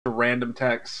random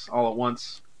texts all at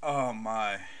once. Oh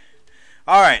my!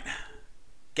 All right,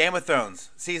 Game of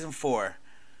Thrones season 4,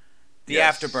 the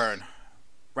Yes. Afterburn,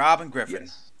 Rob and Griffin.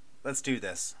 Yes. Let's do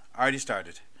this. Already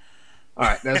started. All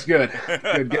right, that's good.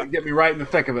 Good. Get me right in the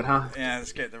thick of it, huh? Yeah,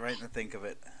 let's get right in the think of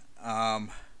it.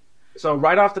 So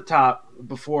right off the top,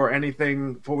 before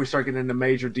we start getting into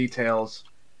major details,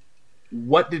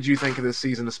 what did you think of this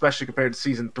season, especially compared to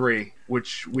season 3,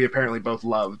 which we apparently both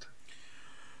loved?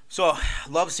 So,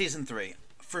 love season 3.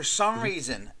 For some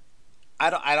reason, I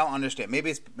don't understand.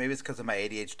 Maybe it's because of my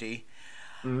ADHD.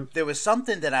 Mm-hmm. There was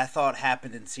something that I thought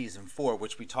happened in season 4,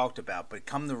 which we talked about, but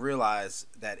come to realize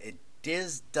that it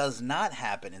does not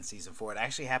happen in season 4. It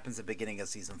actually happens at the beginning of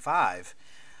season 5,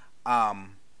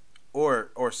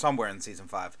 or somewhere in season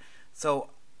 5.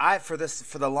 So for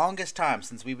the longest time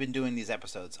since we've been doing these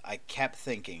episodes, I kept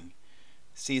thinking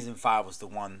season 5 was the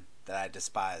one that I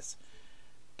despised.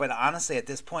 But honestly, at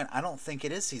this point, I don't think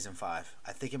it is season 5.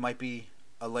 I think it might be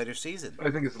a later season.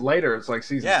 I think it's later. It's like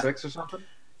season 6 or something.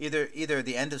 Either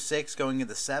the end of 6 going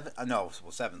into 7. No,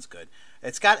 well, 7's good.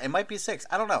 It might be 6.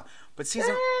 I don't know. But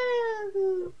season,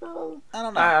 I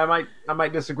don't know. I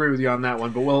might disagree with you on that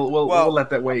one, but we'll let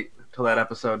that wait till that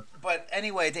episode. But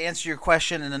anyway, to answer your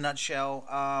question in a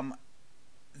nutshell,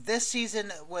 this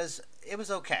season was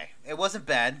okay. It wasn't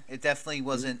bad. It definitely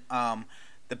wasn't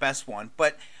the best one,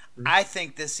 but I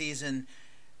think this season,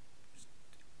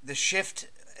 the shift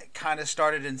kind of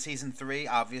started in season 3,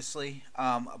 obviously.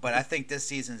 But I think this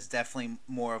season is definitely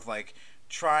more of like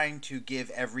trying to give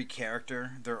every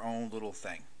character their own little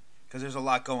thing, because there's a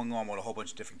lot going on with a whole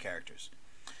bunch of different characters.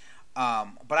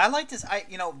 But I like this. I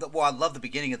love the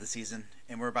beginning of the season,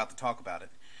 and we're about to talk about it.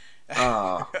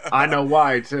 I know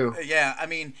why too. Yeah, I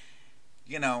mean,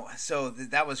 so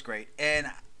that was great, and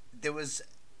there was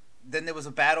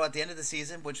a battle at the end of the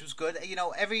season, which was good.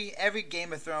 Every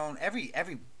Game of Thrones, every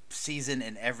season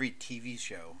and every TV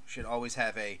show should always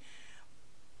have a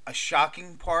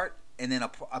shocking part and then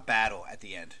a battle at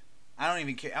the end. I don't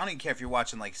even care if you're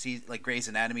watching like Grey's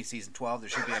Anatomy season 12. There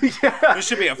should be there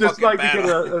should be a just fucking like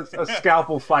battle. You get a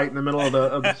scalpel fight in the middle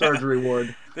of the surgery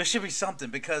ward. There should be something,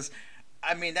 because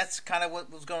I mean that's kind of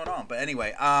what was going on. But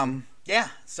anyway, yeah.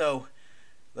 So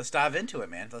let's dive into it,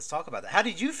 man. Let's talk about that. How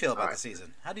did you feel about the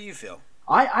season? How do you feel?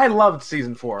 I loved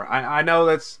season 4. I know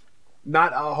that's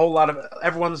not a whole lot of.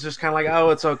 Everyone's just kind of like, oh,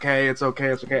 it's okay.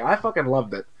 I fucking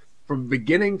loved it from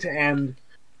beginning to end.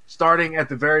 Starting at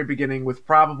the very beginning with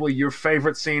probably your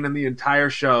favorite scene in the entire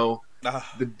show,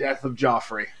 the death of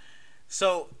Joffrey.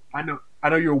 So I know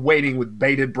you're waiting with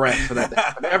bated breath for that to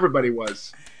happen. Everybody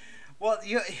was. Well,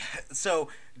 so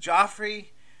Joffrey,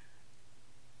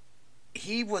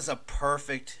 he was a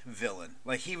perfect villain.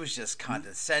 Like, he was just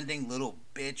condescending little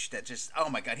bitch that just, oh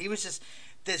my god, he was just.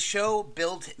 This show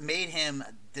made him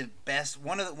the best,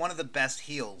 one of the best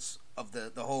heels of the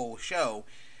whole show.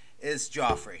 Is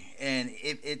Joffrey, and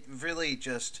it really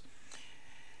just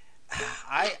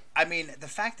I mean the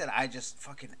fact that I just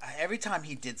fucking every time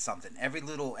he did something, every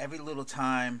little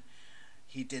time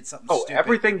he did something stupid.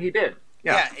 Everything he did.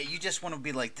 Yeah, you just want to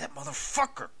be like, that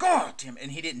motherfucker, god damn.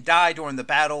 And he didn't die during the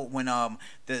battle when when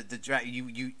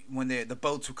the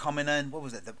boats were coming in. What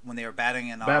was it? When they were battling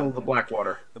in Battle of the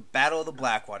Blackwater. The Battle of the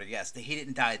Blackwater. Yes, he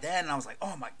didn't die then, and I was like,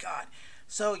 oh my god.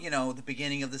 So, the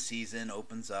beginning of the season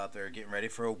opens up. They're getting ready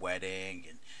for a wedding,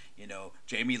 and,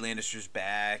 Jaime Lannister's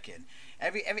back, and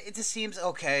it just seems,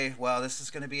 okay, well, this is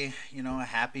going to be, a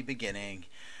happy beginning.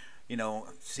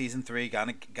 Season 3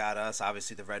 got us,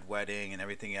 obviously, the Red Wedding and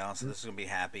everything else, so this is going to be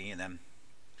happy. And then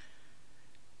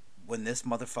when this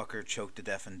motherfucker choked to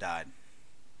death and died,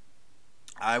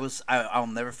 I'll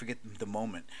never forget the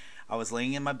moment. I was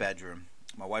laying in my bedroom.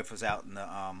 My wife was out in the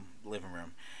living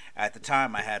room. At the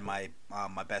time, I had my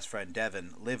best friend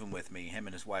Devin living with me, him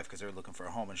and his wife, because they were looking for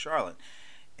a home in Charlotte,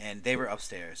 and they were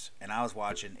upstairs, and I was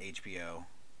watching HBO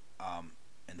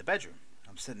in the bedroom.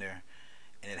 I'm sitting there,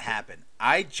 and it happened.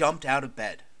 I jumped out of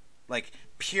bed, like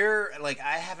pure, like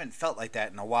I haven't felt like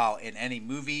that in a while in any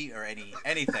movie or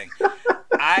anything.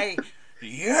 like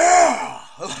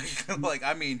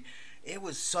I mean, it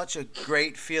was such a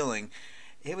great feeling.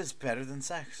 It was better than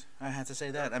sex. I had to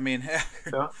say that. I mean.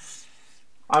 Yeah.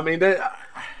 I mean,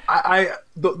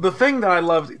 the thing that I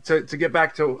loved, to get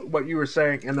back to what you were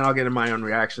saying, and then I'll get in my own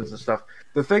reactions and stuff.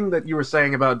 The thing that you were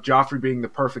saying about Joffrey being the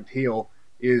perfect heel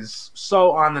is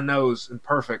so on the nose and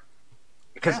perfect,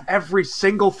 because every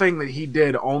single thing that he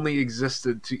did only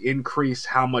existed to increase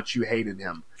how much you hated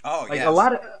him. Oh, like yes.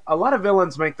 a lot of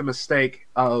villains make the mistake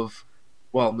of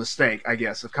well, mistake, I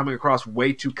guess, of coming across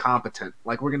way too competent.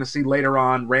 Like we're going to see later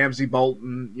on, Ramsay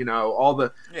Bolton, all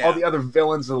the other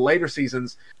villains of the later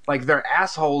seasons, like they're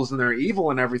assholes and they're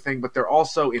evil and everything, but they're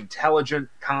also intelligent,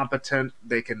 competent.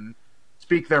 They can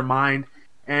speak their mind,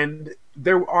 and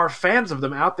there are fans of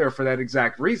them out there for that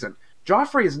exact reason.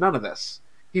 Joffrey is none of this.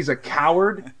 He's a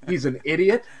coward. He's an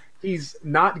idiot. He's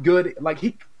not good.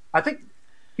 I think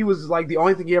he was like the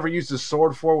only thing he ever used his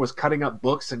sword for was cutting up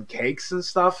books and cakes and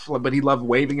stuff. But he loved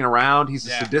waving it around. He's a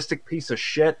sadistic piece of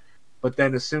shit. But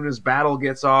then as soon as battle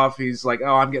gets off, he's like,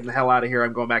 "Oh, I'm getting the hell out of here.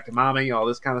 I'm going back to mommy." All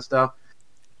this kind of stuff.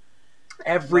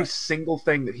 Every single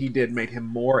thing that he did made him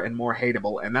more and more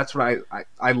hateable, and that's what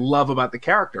I love about the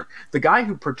character. The guy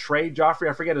who portrayed Joffrey,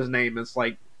 I forget his name. It's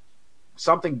like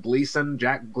something Gleason,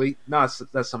 Jack Gleason. No,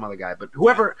 that's some other guy. But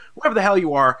whoever the hell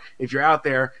you are, if you're out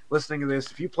there listening to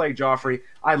this, if you play Joffrey,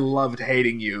 I loved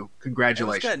hating you.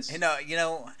 Congratulations. It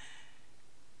was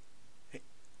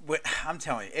good. I'm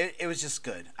telling you, it was just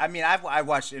good. I mean, I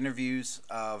watched interviews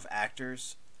of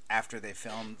actors after they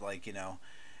filmed,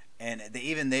 and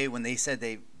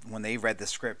when they read the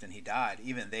script and he died,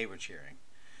 even they were cheering.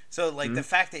 So the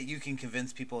fact that you can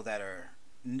convince people that are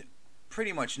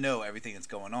pretty much know everything that's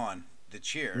going on to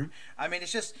cheer. Mm-hmm. I mean,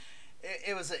 it's just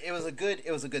it was a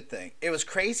good thing. It was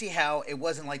crazy how it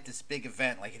wasn't like this big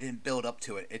event, like it didn't build up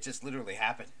to it. It just literally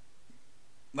happened.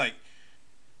 Like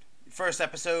first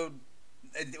episode,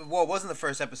 it wasn't the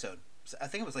first episode. I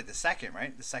think it was like the second,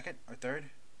 right? The second or third?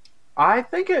 I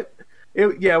think it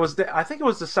was. I think it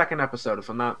was the second episode, if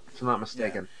I'm not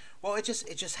mistaken. Yeah. Well, it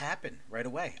just happened right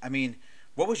away. I mean,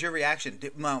 what was your reaction?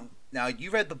 Now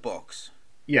you read the books.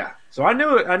 Yeah, so I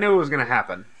knew it was going to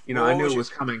happen. I knew it was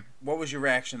coming. What was your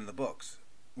reaction in the books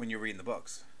when you were reading the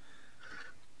books?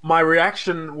 My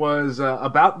reaction was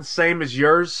about the same as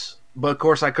yours, but of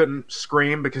course I couldn't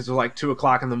scream because it was like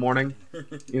 2:00 in the morning.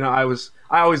 I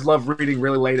always love reading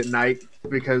really late at night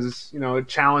because it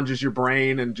challenges your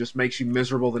brain and just makes you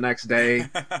miserable the next day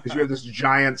because you have this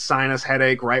giant sinus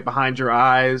headache right behind your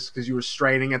eyes because you were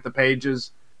straining at the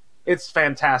pages. It's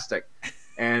fantastic,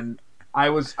 and I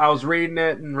was reading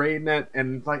it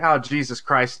and like, oh Jesus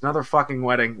Christ, another fucking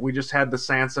wedding. We just had the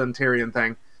Sansa and Tyrion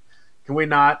thing. Can we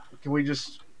not? Can we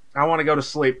just? I want to go to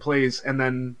sleep, please. And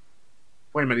then,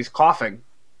 wait a minute, he's coughing.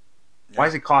 Yeah. Why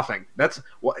is he coughing?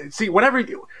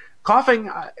 Coughing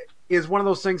is one of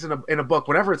those things in a book.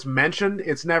 Whenever it's mentioned,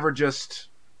 it's never just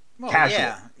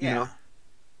casual. Yeah.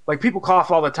 Like people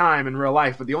cough all the time in real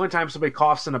life, but the only time somebody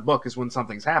coughs in a book is when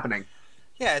something's happening.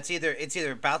 Yeah, it's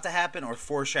either about to happen or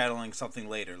foreshadowing something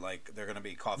later, like they're going to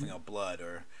be coughing up blood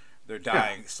or they're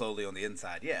dying slowly on the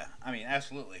inside. Yeah, I mean,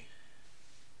 absolutely.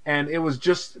 And it was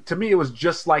just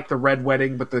like the Red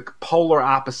Wedding, but the polar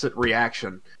opposite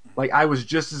reaction. Like I was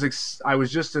just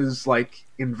as like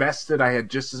invested. I had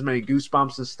just as many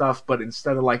goosebumps and stuff, but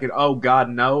instead of like an "oh God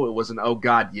no," it was an "oh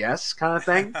God yes" kind of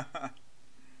thing.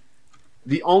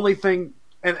 The only thing,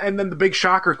 and then the big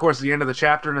shocker, of course, at the end of the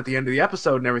chapter and at the end of the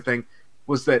episode and everything,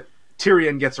 was that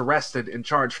Tyrion gets arrested and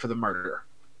charged for the murder.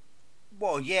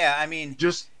 Well, yeah, I mean,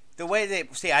 just the way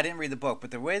I didn't read the book,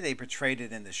 but the way they portrayed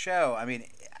it in the show, I mean,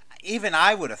 even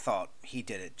I would have thought he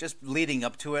did it. Just leading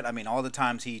up to it, I mean, all the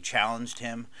times he challenged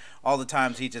him, all the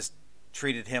times he just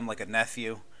treated him like a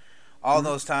nephew, all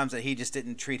those times that he just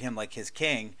didn't treat him like his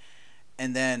king,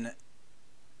 and then,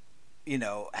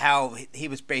 how he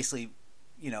was basically,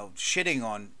 shitting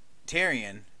on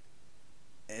Tyrion,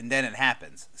 and then it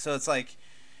happens. So it's like,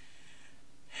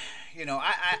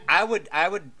 I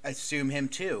would assume him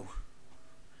too.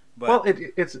 But, well,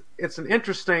 it's an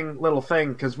interesting little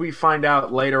thing because we find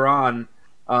out later on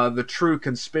the true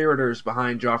conspirators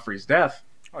behind Joffrey's death.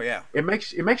 Oh yeah, it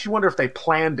makes you wonder if they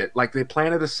planned it. Like they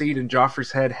planted a seed in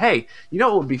Joffrey's head. Hey,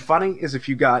 what would be funny is if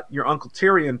you got your Uncle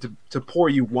Tyrion to pour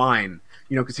you wine.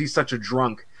 Because he's such a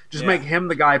drunk. Just make him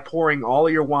the guy pouring all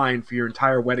of your wine for your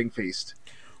entire wedding feast.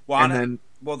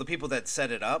 Well, the people that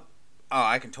set it up,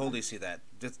 I can totally see that.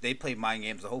 They play mind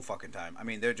games the whole fucking time. I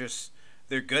mean, they're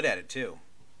good at it too.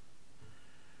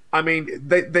 I mean,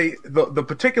 the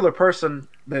particular person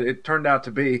that it turned out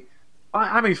to be,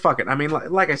 I mean, fuck it. I mean,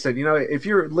 like I said, if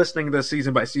you're listening to this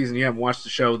season by season, you haven't watched the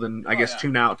show, then I guess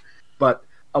tune out. But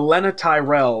Olenna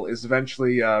Tyrell is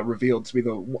eventually revealed to be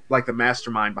the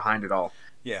mastermind behind it all.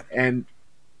 Yeah, and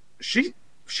she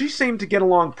seemed to get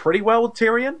along pretty well with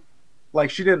Tyrion. Like,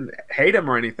 she didn't hate him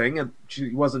or anything, and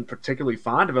she wasn't particularly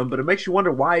fond of him, but it makes you wonder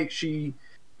why she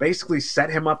basically set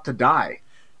him up to die.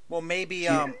 Well, maybe,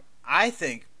 I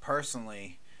think,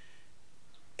 personally,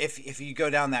 if you go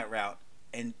down that route,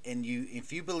 and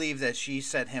if you believe that she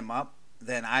set him up,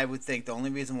 then I would think the only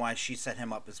reason why she set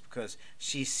him up is because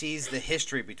she sees the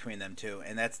history between them two,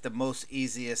 and that's the most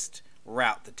easiest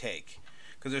route to take.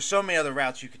 Because there's so many other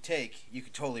routes you could take, you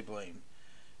could totally blame,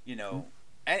 you know.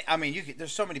 I mean,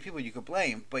 there's so many people you could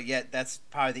blame, but yet that's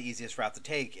probably the easiest route to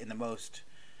take and the most.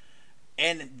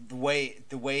 And the way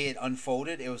it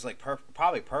unfolded, it was like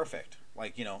probably perfect.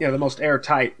 Like, you know. Yeah, the most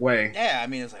airtight way. Yeah, I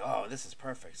mean, it was like, oh, this is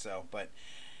perfect. So, but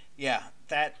yeah,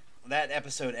 that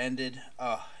episode ended.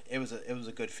 It was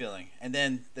a good feeling. And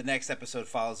then the next episode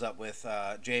follows up with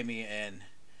Jaime and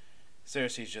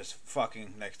Cersei's just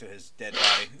fucking next to his dead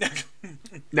body.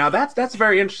 Now that's a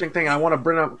very interesting thing. I want to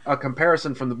bring up a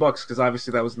comparison from the books because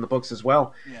obviously that was in the books as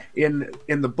well. Yeah.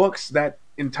 In the books, that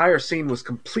entire scene was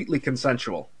completely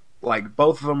consensual. Like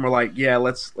both of them were like, yeah,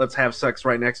 let's have sex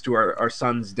right next to our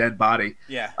son's dead body.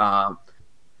 Yeah.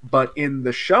 But in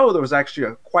the show, there was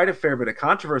actually quite a fair bit of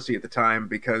controversy at the time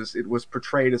because it was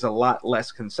portrayed as a lot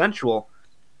less consensual.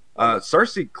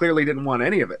 Cersei clearly didn't want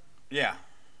any of it. Yeah.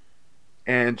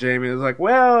 And Jaime was like,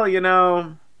 well, you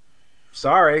know,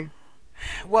 sorry.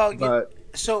 Well, but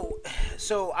so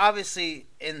obviously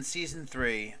in season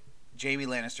 3, Jaime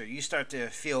Lannister, you start to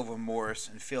feel remorse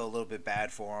and feel a little bit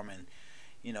bad for him, and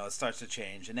you know it starts to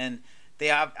change. And then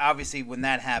they obviously, when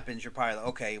that happens, you're probably like,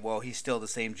 okay, well, he's still the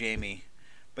same Jaime.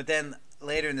 But then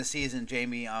later in the season,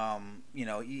 Jaime, you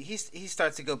know, he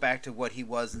starts to go back to what he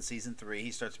was in season 3.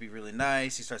 He starts to be really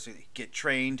nice. He starts to get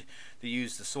trained to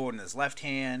use the sword in his left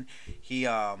hand. He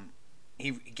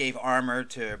gave armor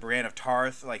to Brienne of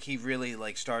Tarth. Like, he really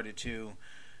like started to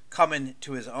come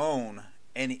into his own,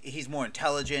 and he's more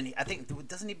intelligent. I think,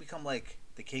 doesn't he become like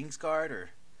the Kingsguard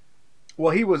or?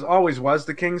 Well, he always was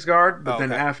the Kingsguard, but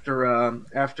then okay.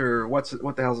 after what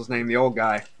the hell's his name? The old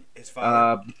guy. His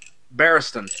father.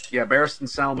 Barristan. Yeah, Barristan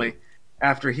Selmy.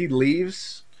 After he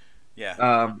leaves,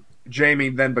 yeah. Jaime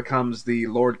then becomes the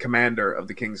Lord Commander of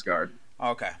the Kingsguard.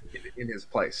 Okay. In his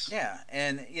place. Yeah,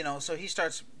 and you know, so he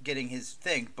starts getting his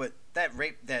thing, but that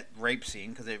rape scene,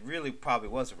 because it really probably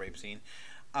was a rape scene.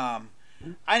 I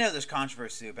know there's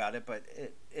controversy about it, but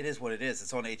it is what it is.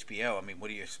 It's on HBO. I mean, what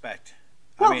do you expect?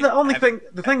 Well,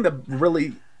 the thing that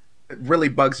really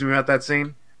bugs me about that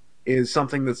scene is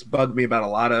something that's bugged me about a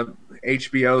lot of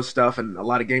HBO stuff and a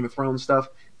lot of Game of Thrones stuff.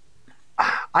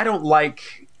 I don't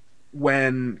like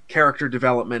when character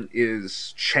development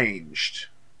is changed,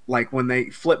 like when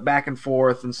they flip back and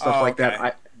forth and stuff like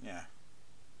that. Yeah.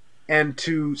 And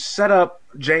to set up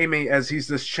Jaime as he's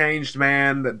this changed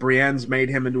man, that Brienne's made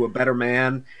him into a better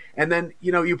man, and then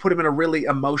you put him in a really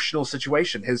emotional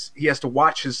situation. He has to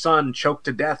watch his son choke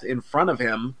to death in front of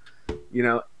him,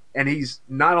 and he's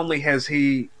not only has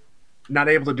he not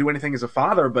able to do anything as a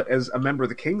father, but as a member of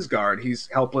the Kingsguard, he's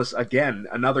helpless again.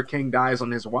 Another king dies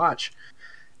on his watch.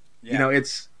 Yeah.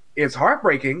 It's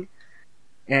heartbreaking,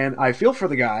 and I feel for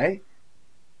the guy,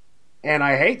 and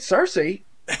I hate Cersei,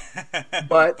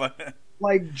 but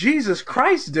like, Jesus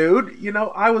Christ, dude,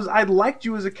 I liked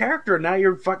you as a character, and now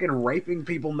you're fucking raping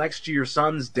people next to your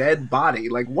son's dead body.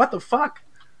 Like, what the fuck?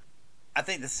 I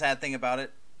think the sad thing about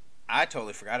it, I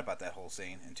totally forgot about that whole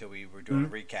scene until we were doing a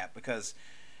recap, because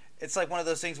it's like one of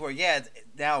those things where,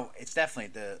 now it's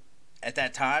definitely at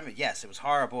that time, yes, it was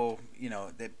horrible,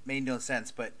 that made no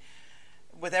sense, but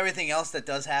with everything else that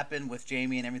does happen with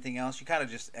Jaime and everything else, you kind of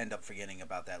just end up forgetting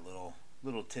about that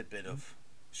little tidbit of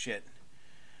shit.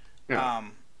 Yeah.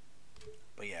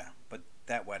 But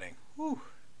that wedding. Whew.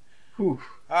 Whew.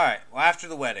 All right. Well, after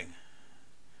the wedding,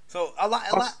 so a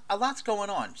lot's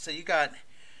going on. So you got,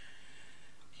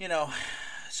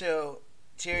 so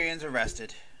Tyrion's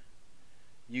arrested.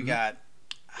 You got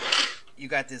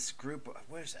this group.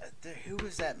 Where's that? Who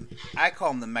was that? I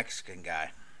call him the Mexican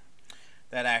guy.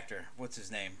 That actor. What's his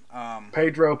name?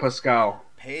 Pedro Pascal.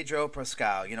 Pedro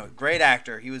Pascal. Great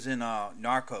actor. He was in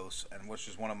Narcos, and which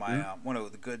is one of my one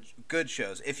of the good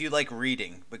shows. If you like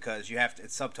reading, because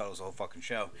it's subtitles the whole fucking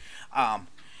show.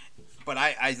 But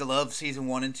I love season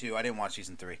 1 and 2. I didn't watch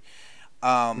season 3.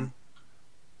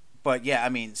 But yeah, I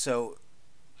mean, so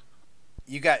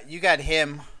you got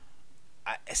him.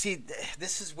 See,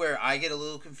 this is where I get a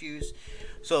little confused.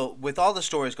 So with all the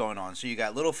stories going on, so you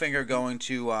got Littlefinger going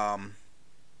to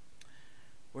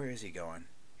where is he going?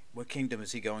 What kingdom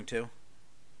is he going to?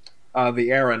 The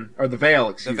Arryn, or the Vale,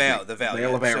 excuse me. The Vale.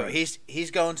 Vale of Arryn. So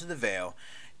he's going to the Vale.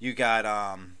 You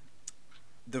got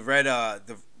the red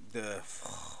the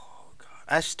oh God,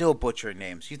 I'm still butchering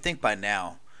names. You'd think by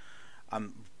now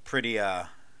I'm pretty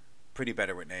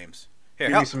better with names. Here,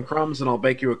 give me some crumbs and I'll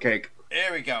bake you a cake.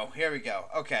 Here we go.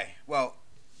 Okay. Well,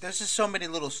 there's just so many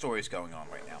little stories going on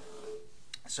right now.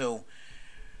 So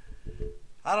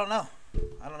I don't know.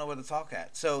 I don't know where to talk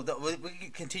at. So we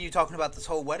can continue talking about this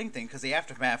whole wedding thing because the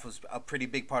aftermath was a pretty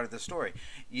big part of the story.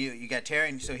 You got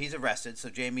Tyrion, so he's arrested. So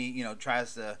Jaime,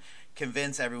 tries to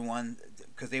convince everyone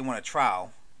because they want a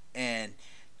trial, and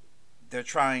he's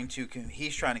trying to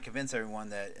convince everyone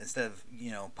that instead of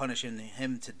punishing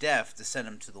him to death, to send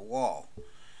him to the wall.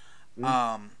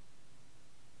 Mm-hmm.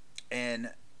 And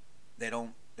they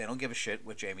don't give a shit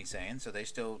what Jaime's saying, so they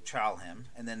still trial him.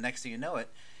 And then next thing you know it,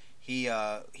 he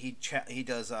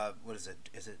does what is it?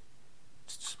 Is it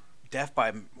death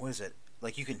by what is it?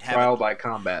 Like you can have trial by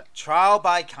combat. Trial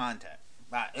by contact.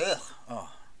 Ugh. Oh,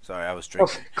 sorry, I was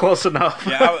drinking. Close enough.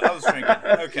 Yeah, I was drinking.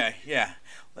 Okay, yeah.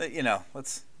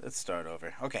 Let's start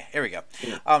over. Okay, here we go.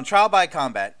 Trial by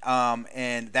combat.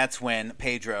 And that's when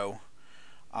Pedro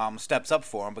steps up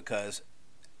for him because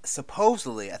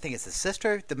supposedly, I think it's his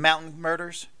sister, the Mountain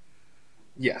murders.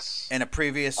 Yes. In a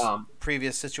previous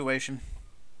situation.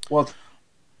 Well,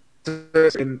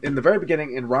 in the very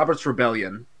beginning, in Robert's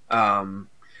Rebellion, I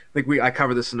think I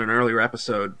covered this in an earlier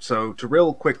episode. So to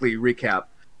real quickly recap,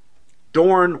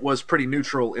 Dorne was pretty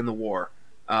neutral in the war.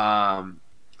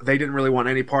 They didn't really want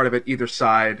any part of it, either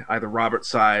side, either Robert's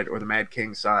side or the Mad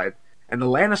King's side. And the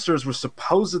Lannisters were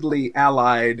supposedly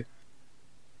allied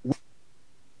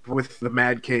with the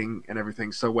Mad King and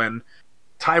everything. So when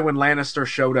Tywin Lannister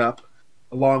showed up,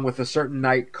 along with a certain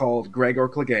knight called Gregor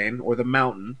Clegane, or the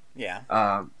Mountain,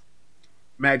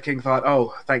 Mad King thought,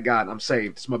 oh, thank God, I'm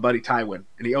saved. It's my buddy Tywin.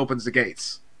 And he opens the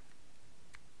gates.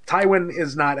 Tywin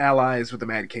is not allies with the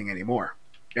Mad King anymore,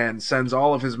 and sends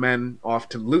all of his men off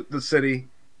to loot the city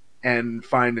and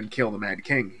find and kill the Mad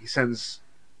King. He sends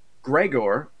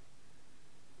Gregor,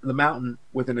 the Mountain,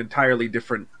 with an entirely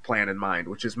different plan in mind,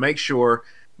 which is make sure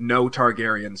no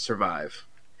Targaryens survive.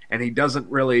 And he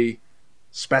doesn't really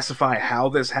specify how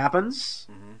this happens.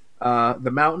 Mm-hmm.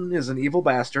 The Mountain is an evil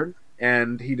bastard,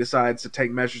 and he decides to take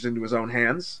measures into his own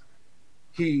hands.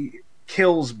 He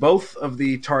kills both of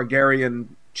the Targaryen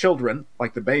children,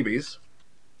 like the babies,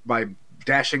 by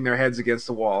dashing their heads against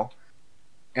the wall,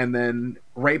 and then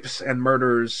rapes and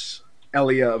murders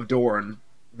Elia of Dorne,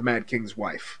 the Mad King's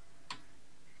wife.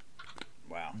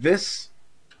 Wow. This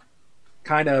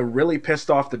kind of really pissed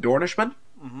off the Dornishmen.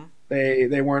 Mm-hmm.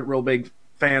 They weren't real big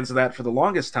fans of that for the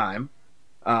longest time.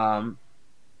 And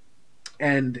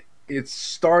it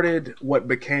started what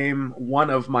became one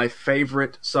of my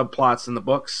favorite subplots in the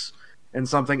books, and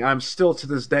something I'm still to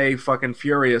this day fucking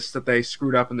furious that they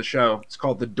screwed up in the show. It's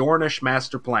called the Dornish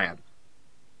Master Plan.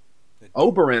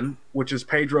 Oberyn, which is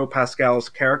Pedro Pascal's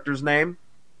character's name,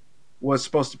 was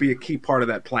supposed to be a key part of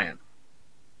that plan.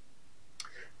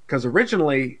 Because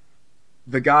originally,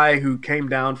 the guy who came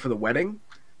down for the wedding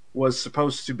was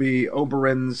supposed to be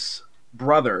Oberyn's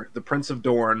brother, the Prince of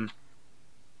Dorne,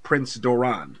 Prince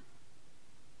Doran,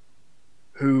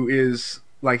 who is,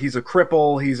 like, he's a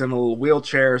cripple, he's in a little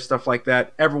wheelchair, stuff like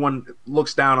that. Everyone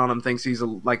looks down on him, thinks he's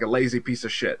like a lazy piece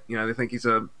of shit. They think he's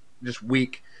just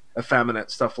weak,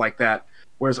 effeminate, stuff like that.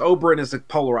 Whereas Oberyn is the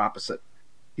polar opposite.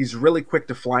 He's really quick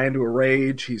to fly into a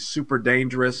rage. He's super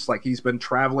dangerous. Like, he's been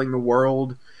traveling the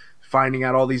world, finding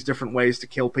out all these different ways to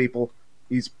kill people.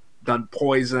 He's done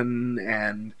poison,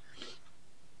 and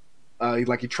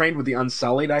he trained with the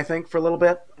Unsullied, I think, for a little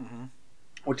bit, mm-hmm.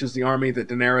 which is the army that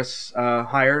Daenerys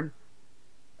hired.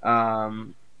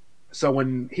 So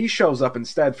when he shows up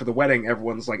instead for the wedding,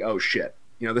 everyone's like, oh shit,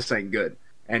 this ain't good.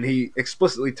 And he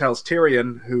explicitly tells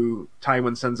Tyrion, who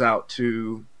Tywin sends out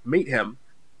to meet him,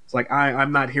 it's like,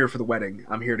 I'm not here for the wedding.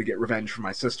 I'm here to get revenge for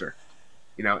my sister.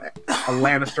 A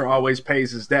Lannister always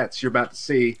pays his debts. You're about to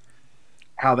see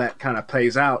how that kind of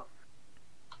plays out.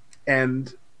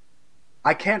 And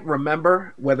I can't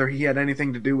remember whether he had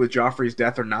anything to do with Joffrey's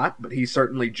death or not, but he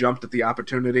certainly jumped at the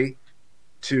opportunity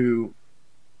to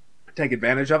take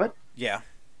advantage of it. Yeah.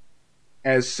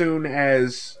 As soon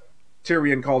as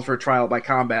Tyrion called for a trial by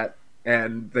combat,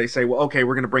 and they say, well, okay,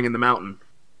 we're going to bring in the Mountain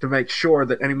to make sure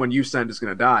that anyone you send is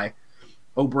going to die.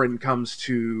 Oberyn comes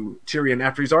to Tyrion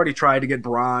after he's already tried to get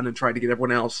Bronn and tried to get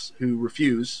everyone else who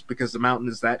refuse because the Mountain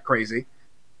is that crazy.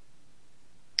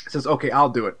 Says, okay, I'll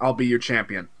do it. I'll be your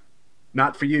champion.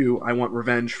 Not for you. I want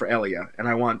revenge for Elia, and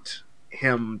I want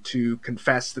him to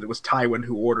confess that it was Tywin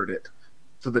who ordered it,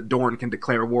 so that Dorne can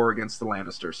declare war against the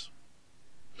Lannisters.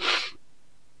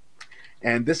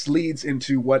 And this leads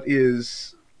into what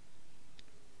is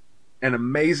an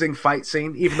amazing fight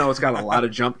scene, even though it's got a lot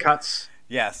of jump cuts.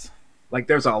 Yes. Like,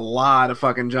 there's a lot of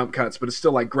fucking jump cuts, but it's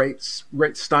still, like, great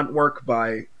stunt work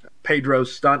by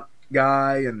Pedro's stunt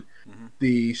guy and mm-hmm.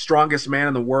 the strongest man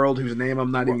in the world, whose name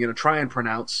I'm not even going to try and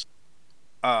pronounce.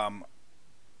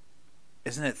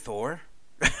 Isn't it Thor?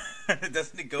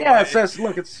 Doesn't it go Yeah, by? it says,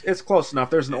 look, it's close enough.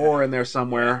 There's an or in there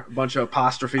somewhere, a bunch of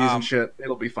apostrophes and Um, shit.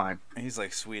 It'll be fine. he's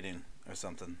like Sweden or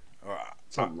something, or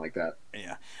Something like that.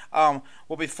 yeah.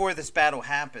 Well, before this battle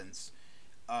happens,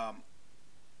 um,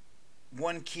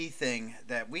 one key thing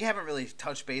that we haven't really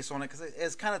touched base on it because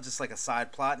it's kind of just like a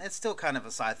side plot, and it's still kind of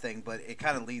a side thing, but it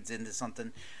kind of leads into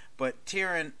something. But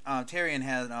Tyrion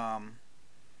had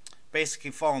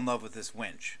basically fallen in love with this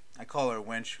wench. I call her a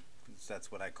wench. 'Cause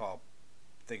that's what I call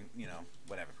thing.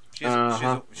 Whatever. She's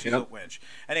a wench.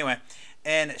 Anyway,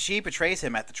 and she betrays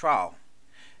him at the trial,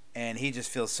 and he just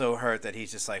feels so hurt that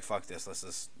he's just like, "Fuck this. Let's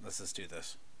just do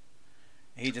this."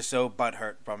 He just so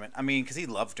butthurt from it. I mean, because he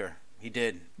loved her. He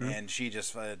did, and she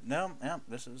just no, yeah,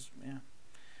 this is yeah.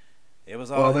 It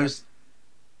was all. Well,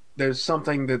 there's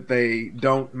something that they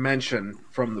don't mention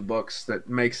from the books that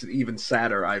makes it even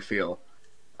sadder, I feel.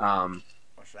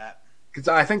 What's that? Because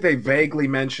I think they vaguely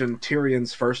mention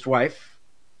Tyrion's first wife.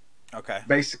 Okay.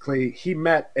 Basically, he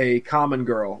met a common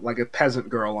girl, like a peasant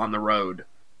girl on the road,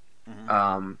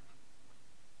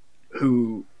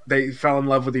 who they fell in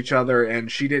love with each other,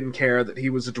 and she didn't care that he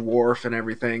was a dwarf and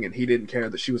everything, and he didn't care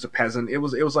that she was a peasant. It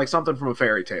was like something from a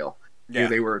fairy tale. Yeah.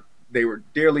 They were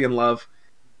dearly in love,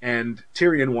 and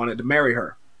Tyrion wanted to marry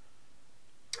her.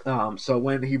 So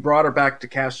when he brought her back to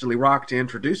Casterly Rock to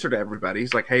introduce her to everybody,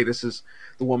 he's like, "Hey, this is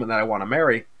the woman that I want to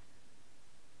marry."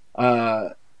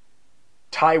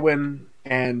 Tywin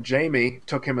and Jaime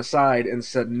took him aside and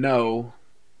said, "No,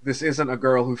 this isn't a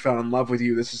girl who fell in love with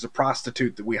you. This is a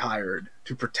prostitute that we hired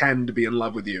to pretend to be in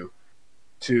love with you,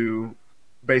 to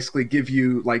basically give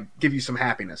you some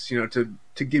happiness, to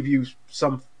give you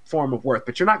some form of worth.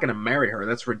 But you're not going to marry her.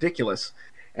 That's ridiculous."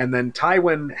 And then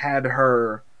Tywin had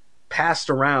her passed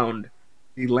around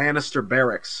the Lannister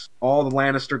barracks. All the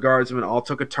Lannister guardsmen all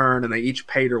took a turn, and they each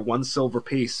paid her 1 silver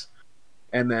piece.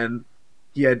 And then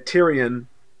he had Tyrion,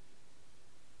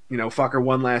 fuck her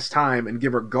one last time and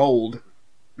give her gold,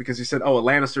 because he said, "Oh, a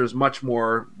Lannister is much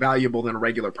more valuable than a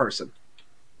regular person,"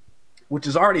 which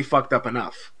is already fucked up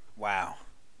enough. Wow.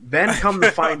 Then come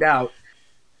to find out,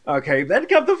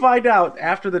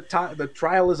 after the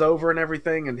trial is over and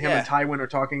everything, and him and Tywin are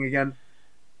talking again,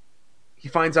 he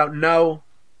finds out, no,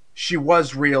 she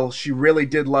was real. She really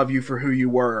did love you for who you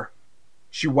were.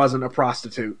 She wasn't a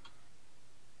prostitute.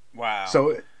 Wow.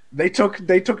 So they took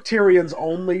Tyrion's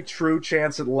only true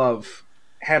chance at love,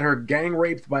 had her gang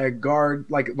raped by a guard,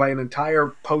 like by an entire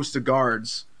post of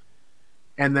guards,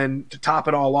 and then to top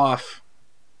it all off,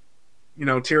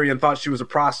 Tyrion thought she was a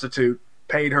prostitute,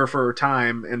 paid her for her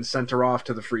time, and sent her off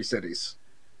to the Free Cities.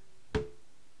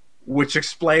 Which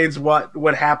explains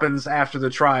what happens after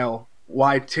the trial,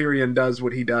 why Tyrion does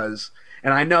what he does.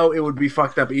 And I know it would be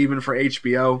fucked up even for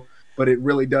HBO, but it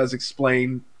really does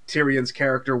explain Tyrion's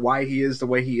character, why he is the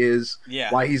way he is,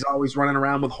 why he's always running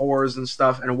around with whores and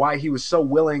stuff, and why he was so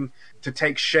willing to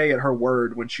take Shay at her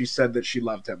word when she said that she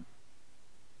loved him.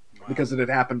 Wow. Because it had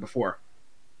happened before.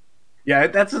 Yeah,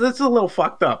 that's a little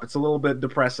fucked up. It's a little bit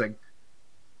depressing.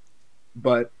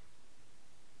 But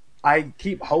I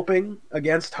keep hoping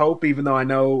against hope, even though I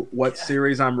know what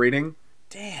series I'm reading.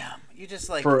 Damn, you just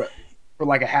like for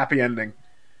like a happy ending.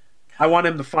 I want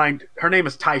him to find her name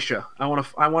is Tysha. I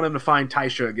want him to find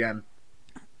Tysha again.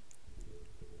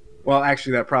 Well,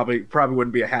 actually, that probably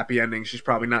wouldn't be a happy ending. She's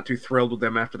probably not too thrilled with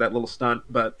them after that little stunt.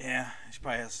 But yeah, she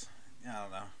probably has. I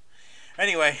don't know.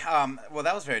 Anyway, well,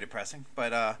 that was very depressing.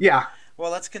 But yeah.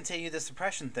 Well, let's continue this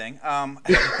depression thing.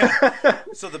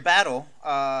 So the battle.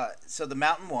 So the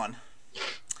Mountain won.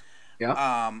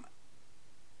 Yeah.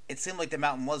 It seemed like the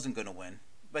Mountain wasn't going to win,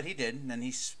 but he did, and then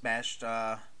he smashed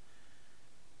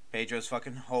Pedro's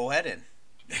fucking whole head in.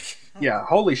 Yeah,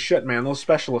 holy shit, man! Those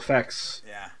special effects.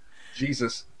 Yeah.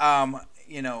 Jesus.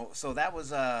 So that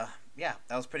was that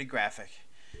was pretty graphic.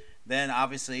 Then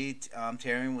obviously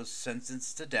Tyrion was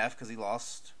sentenced to death because he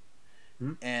lost.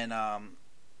 Mm-hmm. And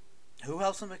who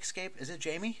helps him escape? Is it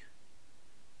Jaime?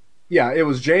 Yeah, it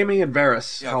was Jaime and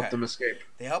Varys helped him escape.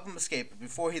 They helped him escape, but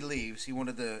before he leaves, he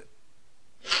wanted to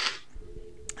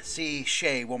see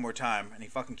Shay one more time, and he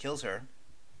fucking kills her.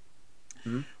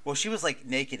 Mm-hmm. Well, she was like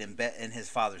naked in his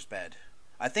father's bed.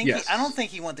 I don't think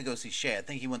he went to go see Shay. I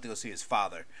think he went to go see his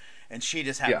father, and she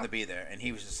just happened to be there, and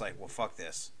he was just like, "Well, fuck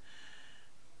this,"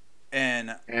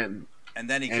 and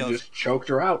then he just choked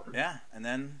her out. Yeah, and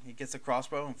then he gets a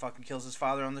crossbow and fucking kills his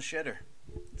father on the shitter.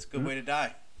 It's a good way to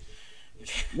die.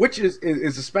 Which is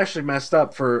especially messed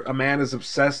up for a man as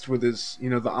obsessed with his,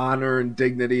 the honor and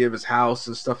dignity of his house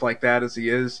and stuff like that as he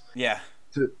is. Yeah.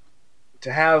 To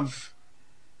have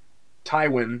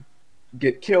Tywin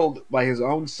get killed by his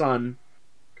own son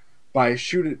by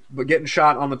getting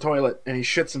shot on the toilet, and he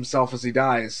shits himself as he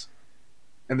dies.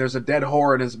 and there's a dead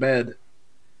whore in his bed.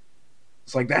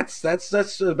 It's like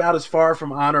that's about as far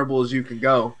from honorable as you can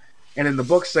go. And in the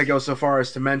books, they go so far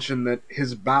as to mention that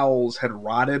his bowels had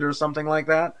rotted or something like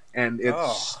that, and it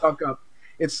stunk up.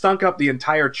 It stunk up the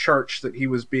entire church that he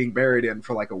was being buried in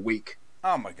for like a week.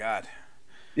 Oh my god!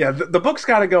 Yeah, the book's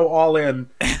got to go all in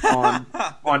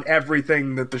on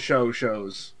everything that the show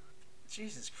shows.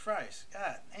 Jesus Christ!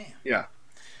 God damn. Yeah.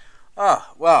 Oh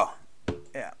well.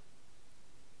 Yeah.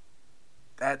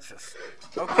 That's just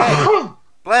okay.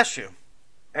 Bless you.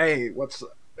 Hey, what's?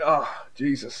 Oh,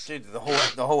 Jesus! Dude, the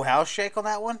whole house shake on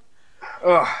that one.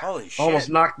 Ugh, holy shit! Almost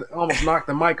knocked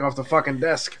the mic off the fucking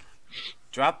desk.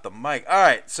 Drop the mic. All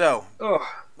right, so. Ugh.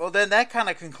 Well, then that kind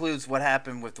of concludes what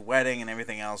happened with the wedding and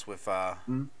everything else with,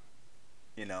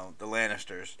 you know, the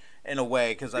Lannisters in a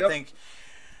way, because I think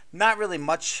not really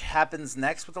much happens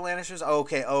next with the Lannisters. Oh,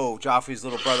 okay. Oh, Joffrey's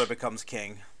little brother becomes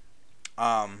king.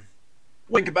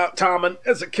 Think about Tommen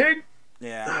as a king.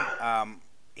 Yeah.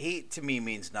 He to me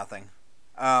means nothing.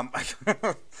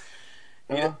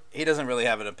 He doesn't really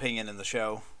have an opinion in the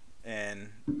show, and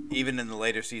even in the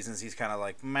later seasons, he's kind of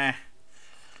like meh.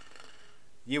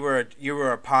 You were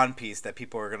a pawn piece that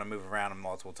people were going to move around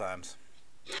multiple times,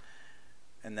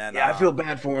 and then I feel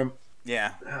bad for him.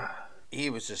 Yeah, he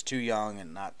was just too young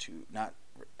and not I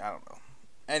don't know.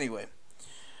 Anyway,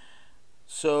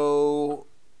 so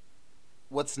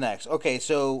what's next? Okay,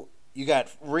 so you got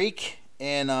Reek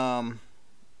and I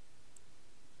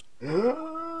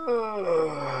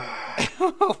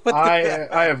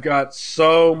have got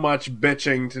so much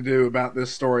bitching to do about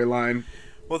this storyline.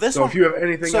 Well, this so one, if you have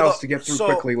anything else to get through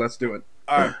quickly, let's do it.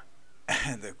 All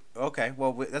right. Okay,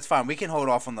 well, that's fine. We can hold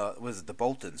off on the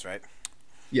Boltons, right?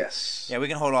 Yes. Yeah, we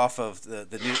can hold off of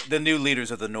the new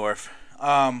leaders of the North.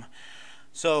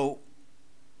 So,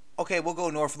 okay, we'll go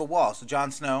north of the Wall. So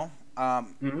Jon Snow,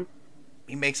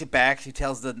 he makes it back. He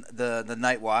tells the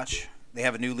Night Watch. They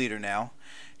have a new leader now.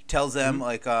 He tells them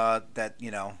that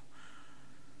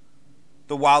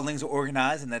the wildlings are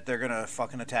organized and that they're gonna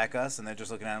fucking attack us, and they're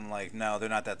just looking at him like, no, they're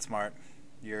not that smart.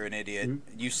 You're an idiot.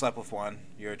 You slept with one.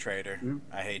 You're a traitor.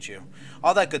 I hate you.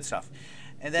 All that good stuff.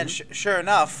 And then, sure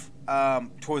enough,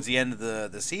 towards the end of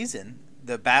the season,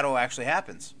 the battle actually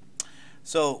happens.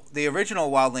 So the original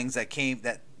wildlings that came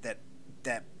that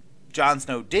Jon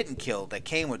Snow didn't kill, that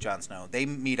came with Jon Snow, they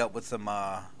meet up with some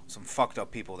fucked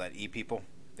up people that eat people.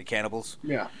 The cannibals.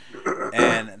 Yeah.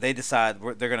 And they decide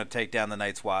they're going to take down the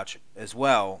Night's Watch as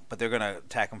well, but they're going to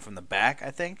attack them from the back,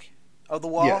 I think, of the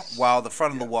wall, while the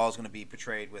front of the wall is going to be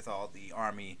portrayed with all the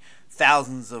army,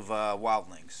 thousands of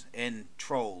wildlings and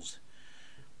trolls,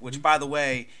 which, by the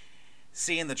way,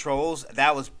 seeing the trolls,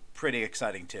 that was pretty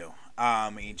exciting, too. I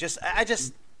mean,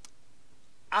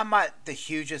 I'm not the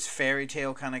hugest fairy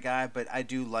tale kind of guy, but I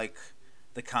do like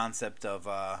the concept of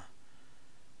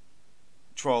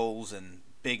trolls and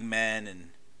big men, and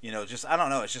just I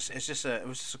don't know. It was just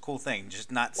a cool thing,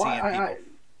 just not seeing people.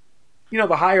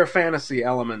 The higher fantasy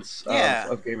elements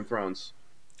of Game of Thrones.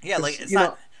 Yeah, like it's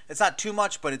not too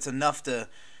much, but it's enough to,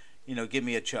 give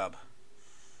me a chub.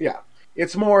 Yeah,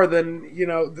 it's more than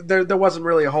there wasn't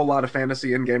really a whole lot of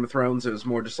fantasy in Game of Thrones. It was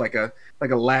more just like a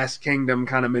Last Kingdom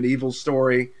kind of medieval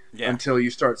story until you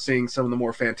start seeing some of the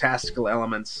more fantastical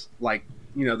elements, like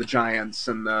the giants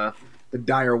and the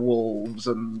dire wolves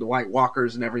and the White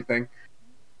Walkers and everything.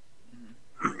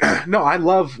 No, I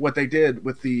love what they did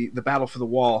with the battle for the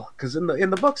wall, because in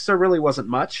the books there really wasn't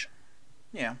much.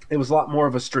 Yeah, it was a lot more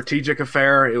of a strategic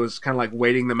affair. It was kind of like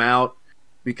waiting them out,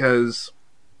 because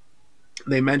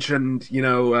they mentioned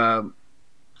their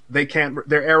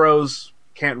arrows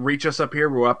can't reach us up here.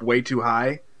 We're up way too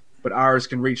high, but ours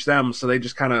can reach them. So they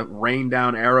just kind of rain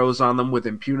down arrows on them with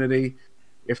impunity.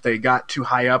 If they got too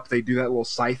high up, they do that little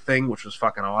scythe thing, which was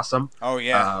fucking awesome. Oh,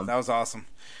 yeah. That was awesome.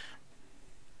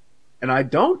 And I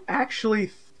don't actually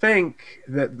think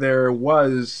that there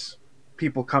was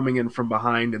people coming in from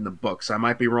behind in the books. I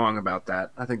might be wrong about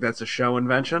that. I think that's a show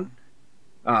invention.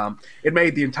 It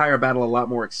made the entire battle a lot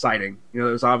more exciting. There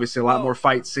was obviously a lot more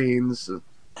fight scenes.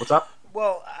 What's up?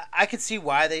 Well, I could see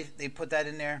why they put that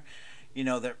in there.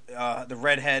 The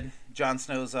redhead, Jon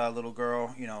Snow's little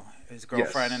girl, his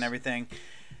girlfriend and everything.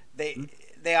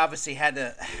 They obviously had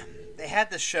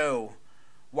to show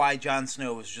why Jon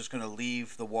Snow was just going to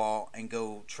leave the wall and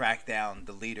go track down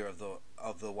the leader of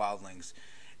the wildlings,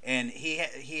 and he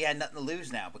had nothing to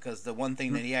lose now, because the one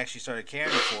thing that he actually started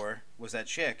caring for was that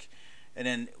chick, and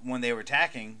then when they were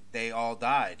attacking, they all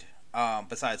died.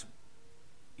 Besides,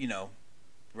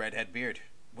 redhead beard.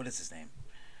 What is his name?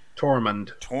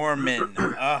 Tormund.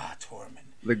 Tormund.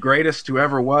 The greatest who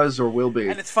ever was or will be.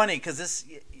 And it's funny because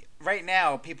right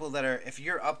now, people that if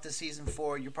you're up to season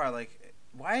 4, you're probably like,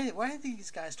 why are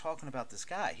these guys talking about this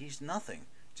guy? He's nothing.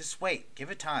 Just wait. Give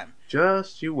it time.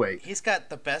 Just you wait. He's got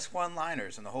the best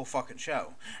one-liners in the whole fucking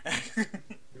show.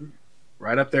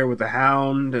 Right up there with the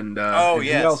Hound and Oh, and who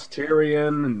yes. else?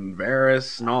 Tyrion and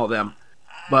Varys and all of them.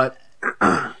 But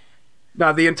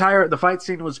no, the fight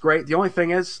scene was great. The only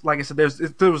thing is, like I said,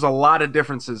 there was a lot of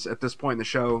differences at this point in the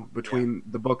show between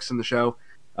the books and the show.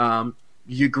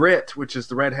 Ygritte, which is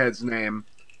the redhead's name,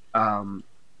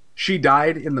 she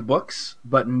died in the books,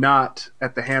 but not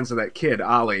at the hands of that kid,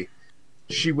 Ollie.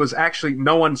 She was actually,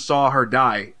 no one saw her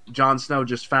die. Jon Snow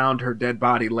just found her dead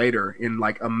body later in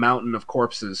like a mountain of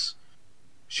corpses.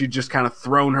 She'd just kind of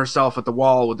thrown herself at the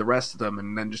wall with the rest of them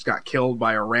and then just got killed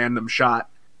by a random shot.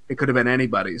 It could have been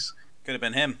anybody's. Could have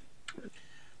been him.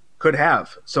 Could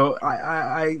have. So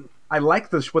I like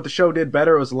this. What the show did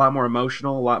better. It was a lot more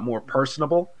emotional, a lot more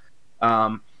personable.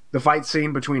 The fight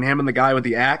scene between him and the guy with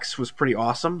the axe was pretty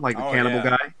awesome, like the cannibal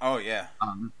guy. Oh, yeah.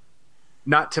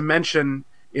 Not to mention,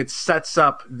 it sets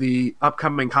up the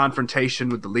upcoming confrontation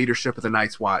with the leadership of the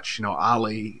Night's Watch. You know,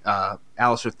 Ollie,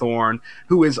 Alistair Thorne,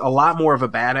 who is a lot more of a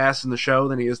badass in the show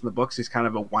than he is in the books. He's kind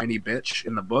of a whiny bitch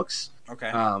in the books. Okay.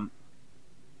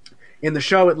 In the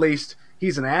show, at least,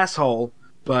 he's an asshole,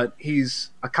 but he's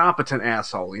a competent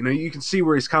asshole. You know, you can see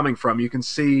where he's coming from. You can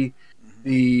see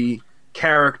the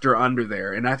character under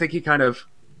there. And I think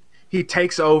he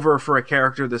takes over for a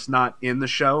character that's not in the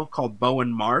show called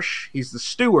Bowen Marsh. He's the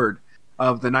steward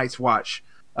of the Night's Watch,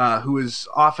 who is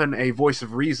often a voice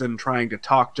of reason trying to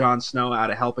talk Jon Snow out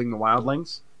of helping the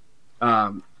wildlings.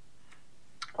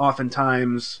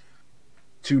 Oftentimes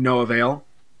to no avail.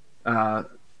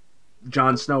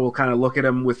 Jon Snow will kind of look at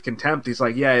him with contempt. He's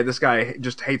like, yeah, this guy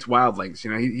just hates wildlings.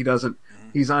 You know, he doesn't,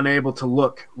 he's unable to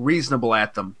look reasonable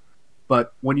at them.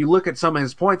 But when you look at some of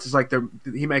his points, it's like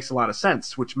he makes a lot of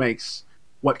sense, which makes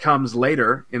what comes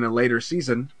later in a later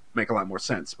season make a lot more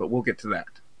sense. But we'll get to that.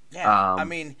 Yeah, I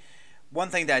mean, one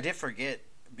thing that I did forget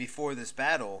before this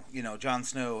battle, you know, Jon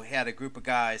Snow had a group of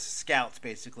guys, scouts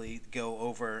basically, go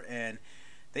over and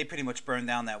they pretty much burned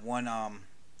down that one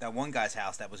guy's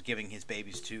house that was giving his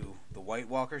babies to the White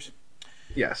Walkers.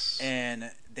 Yes.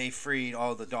 And they freed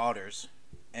all the daughters,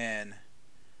 and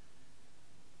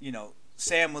you know,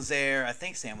 Sam was there. I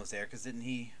think Sam was there because didn't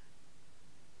he?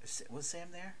 Was Sam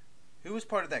there? Who was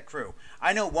part of that crew?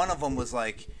 I know one of them was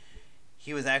like,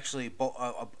 he was actually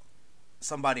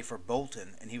somebody for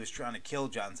Bolton, and he was trying to kill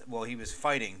Jon. Well, he was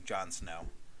fighting Jon Snow.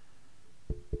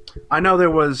 I know there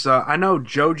was. I know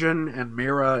Jojen and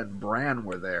Mira and Bran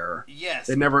were there. Yes.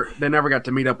 They never got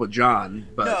to meet up with Jon.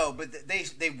 But no, but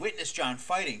they witnessed Jon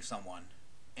fighting someone,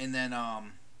 and then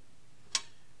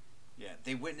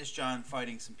they witnessed Jon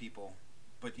fighting some people.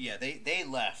 But yeah, they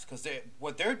left because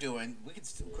what they're doing. We can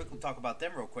quickly talk about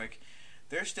them real quick.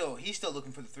 He's still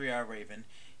looking for the 3-Eyed Raven.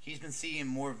 He's been seeing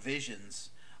more visions.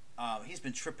 He's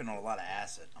been tripping on a lot of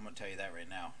acid. I'm gonna tell you that right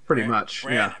now. Pretty much,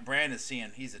 yeah. Bran is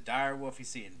seeing. He's a dire wolf. He's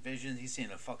seeing visions. He's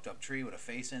seeing a fucked up tree with a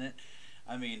face in it.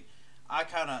 I mean,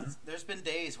 there's been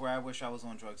days where I wish I was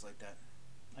on drugs like that.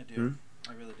 I do.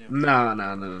 I really do.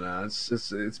 No.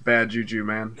 It's bad juju,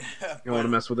 man. You don't want to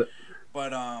mess with it.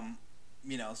 But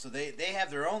you know, so they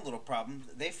have their own little problems.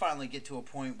 They finally get to a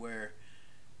point where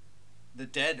the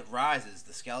dead rises,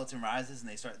 the skeleton rises,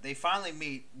 and they finally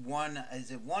meet one. Is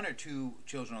it one or two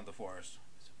children of the forest?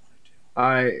 Is it one or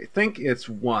two? I think it's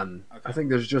one. Okay. I think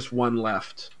there's just one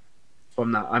left.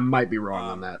 I might be wrong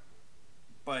on that.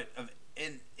 But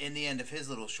in the end of his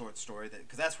little short story,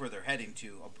 because that's where they're heading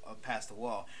to, past the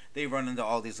wall, they run into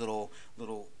all these little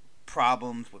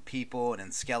problems with people and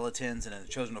then skeletons, and then the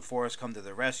children of the forest come to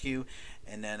their rescue,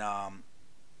 and then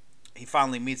he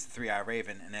finally meets the 3-Eyed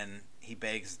Raven, and then he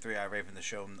begs the 3-Eyed Raven to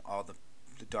show him all the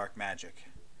dark magic,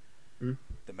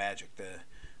 the magic,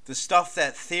 the stuff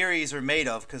that theories are made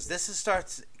of. Because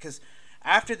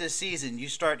after this season, you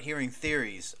start hearing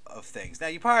theories of things. Now,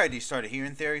 you probably already started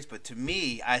hearing theories, but to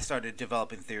me, I started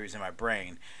developing theories in my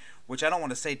brain, which I don't want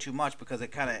to say too much because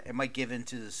it might give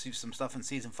into some stuff in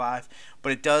season 5,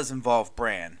 but it does involve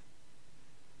Bran.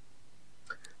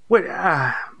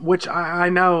 Which I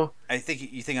know. I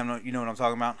think you think you know what I'm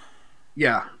talking about.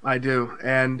 Yeah, I do,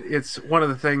 and it's one of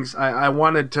the things I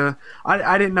wanted to.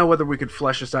 I didn't know whether we could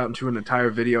flesh this out into an entire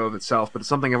video of itself, but it's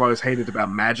something I've always hated about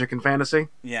magic and fantasy.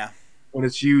 Yeah. When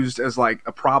it's used as like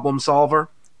a problem solver,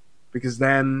 because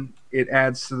then it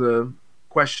adds to the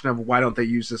question of why don't they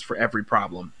use this for every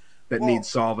problem that needs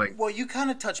solving. Well, you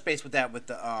kind of touch base with that with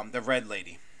the Red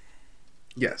Lady.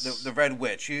 Yes. The Red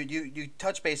Witch. You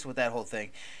touch base with that whole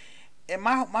thing. And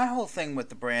my whole thing with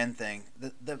the Bran thing,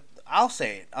 I'll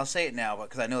say it now,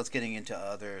 because I know it's getting into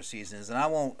other seasons, and I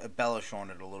won't embellish on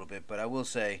it a little bit, but I will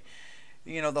say,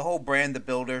 the whole Brand the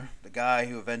Builder, the guy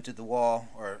who invented the wall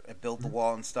or built the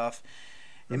wall and stuff.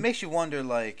 It makes you wonder,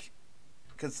 like,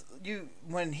 because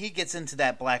when he gets into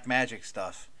that black magic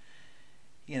stuff,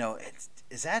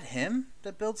 is that him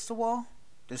that builds the wall?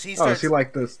 Does he? Is he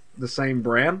like the same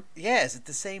brand? Yeah, is it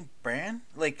the same brand?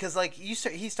 Like, cause like he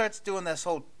starts doing this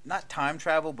whole not time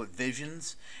travel but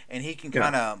visions, and he can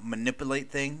kind of manipulate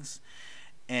things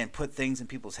and put things in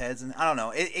people's heads. And I don't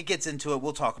know, it gets into it.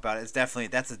 We'll talk about it.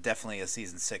 That's definitely a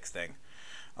season 6 thing.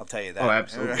 I'll tell you that. Oh,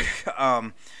 absolutely.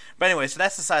 But anyway, so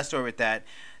that's the side story with that.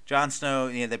 Jon Snow,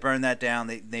 they burn that down.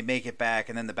 They make it back,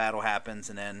 and then the battle happens,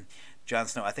 and then Jon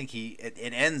Snow. I think it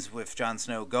ends with Jon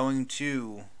Snow going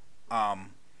to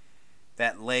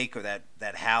that lake or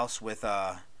that house with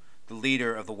the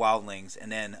leader of the wildlings,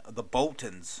 and then the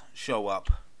Boltons show up.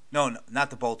 No, not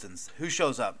the Boltons. Who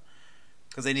shows up?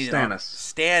 Because they need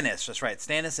Stannis. That's right.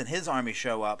 Stannis and his army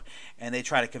show up, and they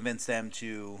try to convince them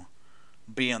to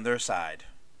be on their side.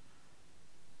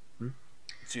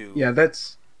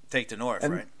 That's take the north,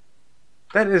 right?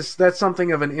 That's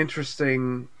something of an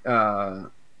interesting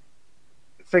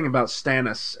thing about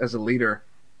Stannis as a leader,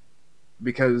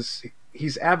 because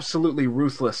he's absolutely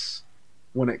ruthless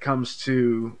when it comes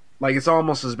to, like, it's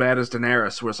almost as bad as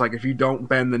Daenerys, where it's like, if you don't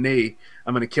bend the knee,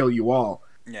 I'm going to kill you all.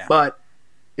 Yeah. But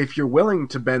if you're willing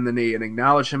to bend the knee and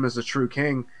acknowledge him as a true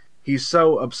king, he's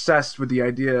so obsessed with the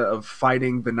idea of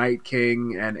fighting the Night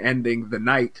King and ending the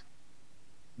night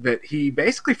that he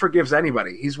basically forgives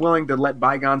anybody. He's willing to let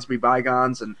bygones be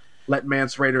bygones and let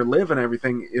Mance Rayder live and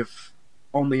everything, if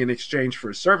only in exchange for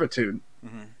his servitude.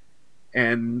 Mm-hmm.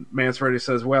 And Mance Rayder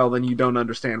says, well, then you don't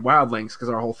understand wildlings, because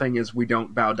our whole thing is we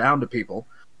don't bow down to people.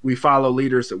 We follow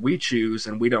leaders that we choose,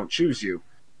 and we don't choose you.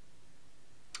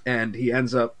 And he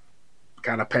ends up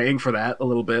kind of paying for that a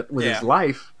little bit with his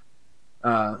life.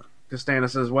 Because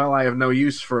Stannis says, well, I have no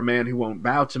use for a man who won't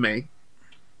bow to me,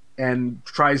 and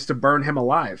tries to burn him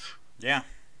alive. Yeah.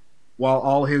 While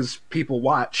all his people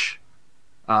watch.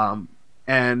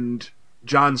 And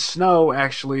Jon Snow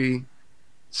actually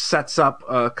sets up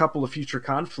a couple of future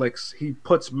conflicts. He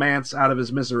puts Mance out of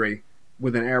his misery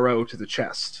with an arrow to the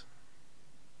chest.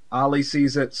 Ollie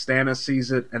sees it, Stannis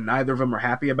sees it, and neither of them are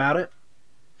happy about it.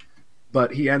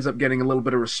 But he ends up getting a little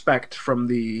bit of respect from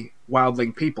the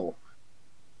wildling people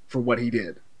for what he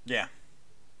did. Yeah.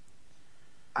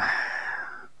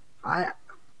 I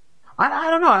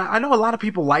don't know. I know a lot of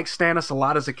people like Stannis a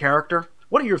lot as a character.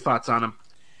 What are your thoughts on him?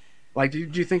 Like, do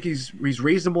you think he's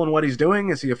reasonable in what he's doing?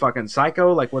 Is he a fucking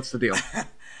psycho? Like, what's the deal?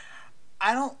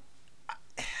 I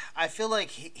feel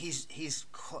like his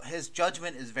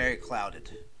judgment is very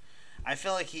clouded. I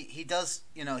feel like he does,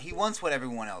 he wants what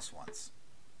everyone else wants.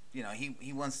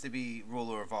 He wants to be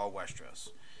ruler of all Westeros.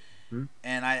 Hmm?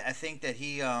 And I think that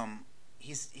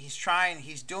he's trying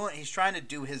to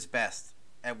do his best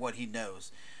at what he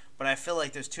knows. But I feel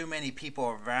like there's too many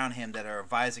people around him that are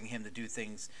advising him to do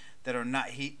things that are not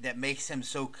that makes him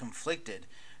so conflicted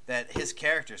that his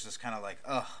character is just kind of like,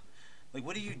 ugh, like,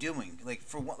 what are you doing? Like,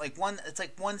 it's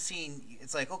like one scene,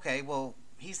 it's like, okay, well,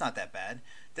 he's not that bad.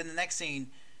 Then the next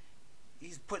scene,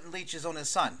 he's putting leeches on his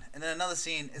son, and then another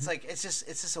scene, it's like it's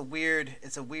just a weird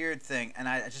thing, and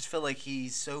I just feel like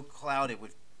he's so clouded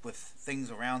with things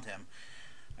around him.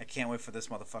 I can't wait for this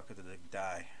motherfucker to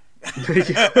die.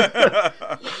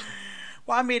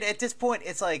 Well, I mean, at this point,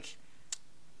 it's like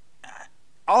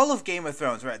all of Game of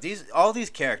Thrones, right? All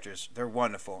these characters, they're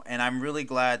wonderful, and I'm really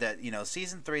glad that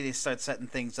season 3 they start setting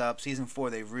things up. Season 4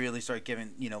 they really start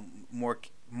giving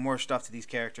more stuff to these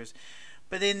characters.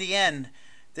 But in the end,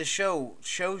 this show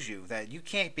shows you that you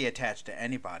can't be attached to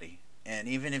anybody, and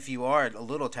even if you are a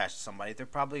little attached to somebody,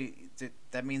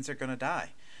 that means they're gonna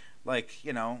die. Like,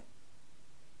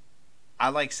 I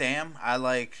like Sam.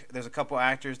 There's a couple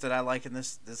actors that I like in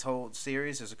this whole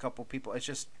series. There's a couple people. It's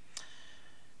just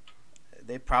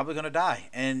they're probably gonna die,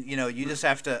 and you just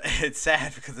have to. It's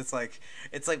sad because it's like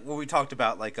what we talked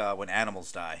about, like when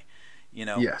animals die.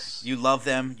 Yes. You love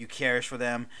them, you cherish for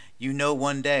them.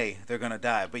 One day they're gonna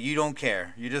die, but you don't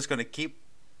care. You're just gonna keep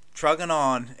trugging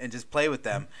on and just play with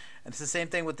them. And it's the same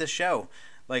thing with this show,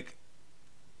 like.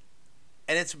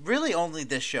 And it's really only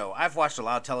this show. I've watched a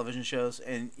lot of television shows,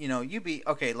 and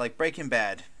like Breaking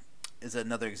Bad is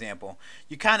another example.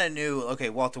 You kind of knew, okay,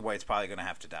 Walter White's probably going to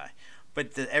have to die,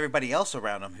 but everybody else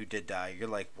around him who did die, you're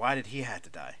like, why did he have to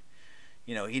die?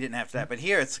 He didn't have to die. But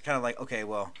here it's kind of like, okay,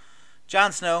 well,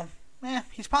 Jon Snow,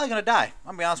 he's probably going to die.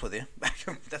 I'll be honest with you.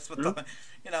 That's what we'll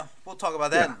talk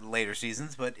about that in later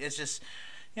seasons, but it's just,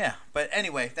 yeah. But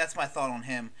anyway, that's my thought on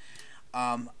him.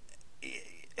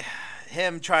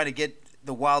 Him trying to get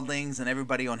the wildlings and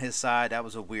everybody on his side, that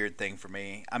was a weird thing for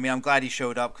me. I mean, I'm glad he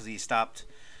showed up because he stopped,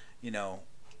 you know,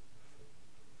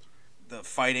 the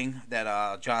fighting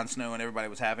that Jon Snow and everybody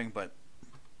was having, but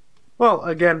Well,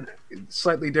 again,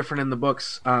 slightly different in the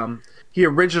books. He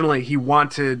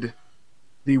wanted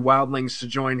the wildlings to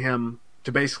join him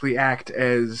to basically act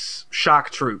as shock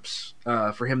troops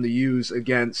for him to use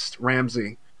against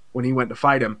Ramsay when he went to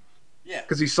fight him, yeah,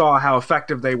 because he saw how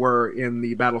effective they were in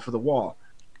the Battle for the Wall.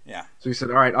 yeah, So he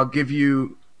said, "All right, I'll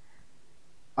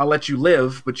let you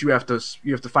live, but you have to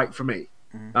fight for me.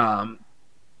 mm-hmm.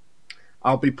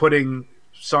 I'll be putting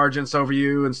sergeants over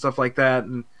you and stuff like that."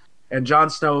 And Jon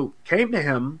Snow came to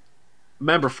him.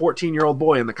 Remember, 14-year-old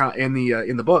boy in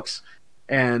the books,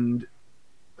 and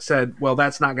said, "Well,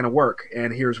 that's not going to work,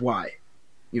 and here's why.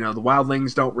 The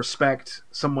wildlings don't respect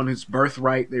someone who's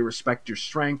birthright. They respect your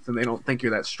strength, and they don't think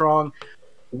you're that strong.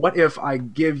 What if I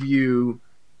give you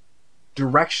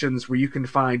directions where you can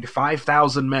find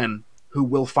 5,000 men who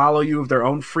will follow you of their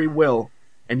own free will,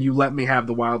 and you let me have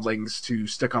the wildlings to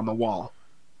stick on the wall?"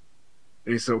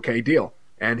 And he said, "Okay, deal."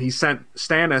 And he sent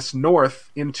Stannis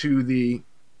north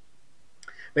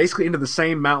basically into the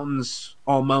same mountains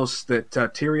almost that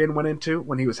Tyrion went into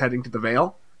when he was heading to the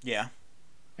Vale. Yeah.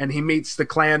 And he meets the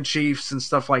clan chiefs and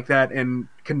stuff like that and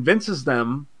convinces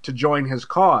them to join his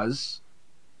cause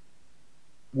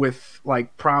with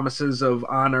like promises of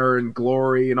honor and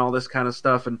glory and all this kind of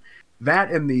stuff. And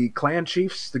that and the clan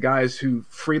chiefs, the guys who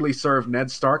freely serve Ned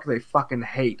Stark, they fucking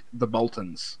hate the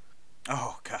Boltons.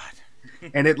 Oh, God.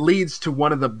 And it leads to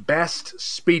one of the best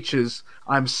speeches.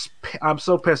 I'm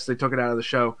so pissed they took it out of the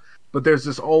show. But there's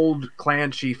this old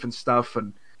clan chief and stuff,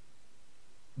 and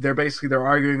they're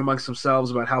arguing amongst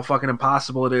themselves about how fucking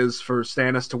impossible it is for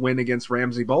Stannis to win against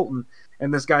Ramsay Bolton.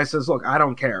 And this guy says, "Look, I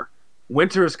don't care.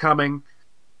 Winter is coming.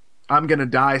 I'm gonna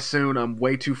die soon. I'm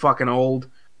way too fucking old.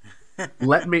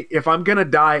 If I'm gonna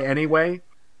die anyway,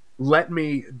 let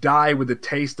me die with the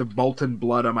taste of Bolton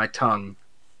blood on my tongue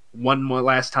one more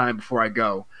last time before I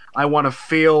go. I want to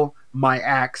feel my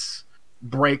axe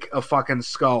break a fucking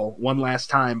skull one last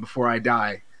time before I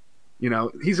die."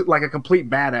 He's like a complete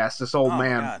badass, this old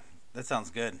man. God. That sounds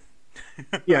good.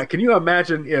 Yeah, can you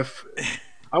imagine if...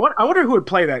 I wonder who would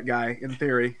play that guy, in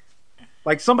theory.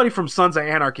 Like somebody from Sons of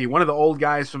Anarchy, one of the old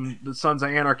guys from the Sons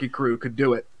of Anarchy crew could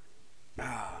do it.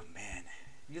 Oh, man.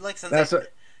 You like Sons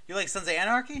of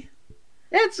Anarchy?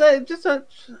 It's just a...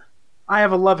 I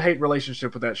have a love-hate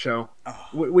relationship with that show. Oh.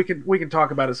 We can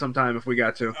talk about it sometime if we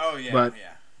got to. Oh yeah, but,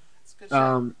 yeah. It's a good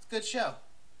show. It's a good show.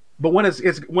 But when it's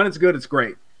good, it's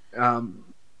great.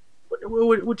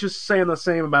 We're just saying the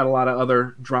same about a lot of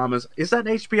other dramas. Is that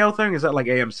an HBO thing? Is that like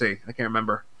AMC? I can't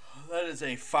remember. That is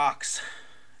a Fox.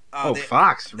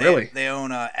 Fox, really? They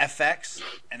own FX,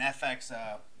 and FX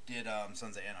did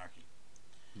Sons of Anarchy.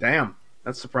 Damn,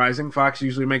 that's surprising. Fox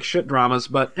usually makes shit dramas,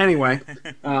 but anyway.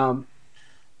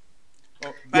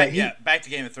 Back to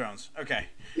Game of Thrones. Okay.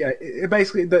 Yeah,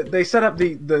 basically they set up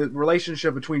the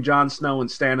relationship between Jon Snow and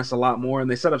Stannis a lot more,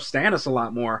 and they set up Stannis a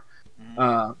lot more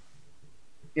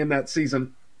in that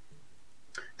season.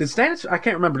 Did Stannis? I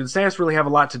can't remember. Did Stannis really have a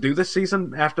lot to do this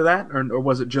season after that, or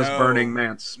was it just burning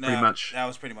Mance pretty much? That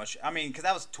was pretty much. I mean, because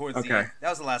that was towards the end. That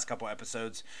was the last couple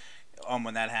episodes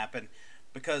when that happened.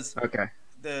 Because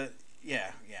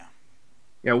Yeah,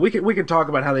 we can talk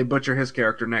about how they butcher his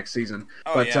character next season.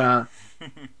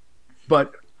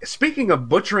 But speaking of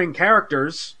butchering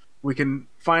characters, we can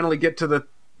finally get to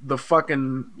the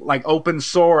fucking like open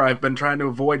sore I've been trying to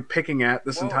avoid picking at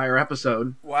this entire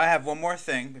episode. Well, I have one more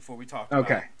thing before we talk about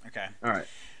it. Okay. All right.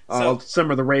 I'll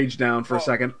simmer the rage down for a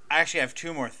second. I actually have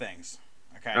two more things.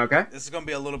 Okay. This is going to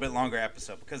be a little bit longer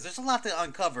episode because there's a lot to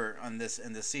uncover in this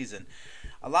season.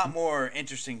 A lot more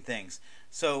interesting things.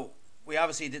 So we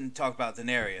obviously didn't talk about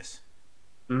Daenerys.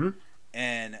 Mm-hmm.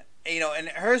 And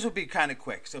hers will be kind of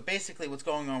quick. So basically what's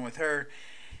going on with her,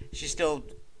 she's still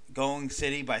going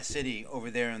city by city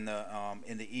over there in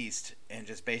the east and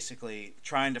just basically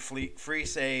trying to free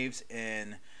saves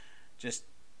and just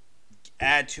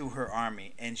add to her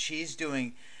army. And she's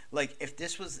doing, like, if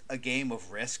this was a game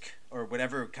of Risk or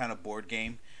whatever kind of board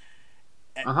game,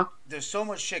 there's so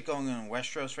much shit going on in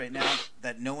Westeros right now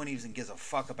that no one even gives a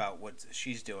fuck about what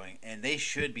she's doing, and they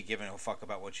should be giving a fuck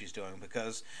about what she's doing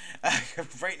because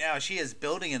right now she is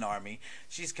building an army.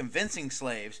 She's convincing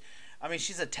slaves. I mean,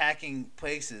 she's attacking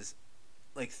places,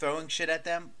 like throwing shit at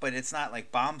them, but it's not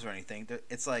like bombs or anything.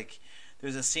 It's like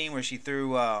there's a scene where she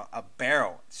threw a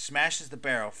barrel, smashes the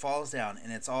barrel, falls down,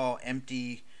 and it's all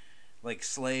empty, like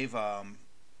slave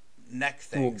neck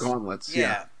things. Little gauntlets.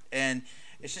 Yeah, and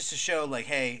it's just to show, like,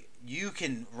 hey, you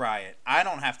can riot. I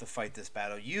don't have to fight this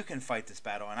battle. You can fight this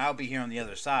battle, and I'll be here on the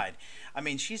other side. I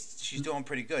mean, she's doing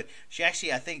pretty good. She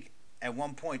actually, I think, at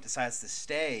one point decides to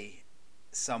stay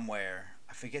somewhere.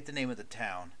 I forget the name of the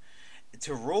town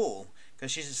to rule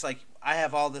because she's just like, I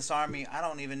have all this army. I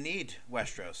don't even need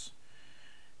Westeros.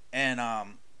 And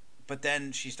but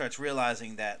then she starts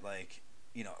realizing that like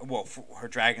well, her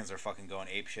dragons are fucking going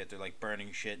ape shit. They're like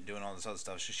burning shit and doing all this other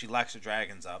stuff. So she locks her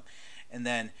dragons up, and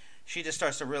then she just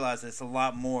starts to realize that it's a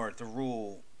lot more to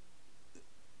rule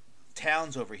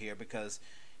towns over here because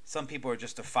some people are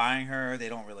just defying her. They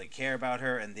don't really care about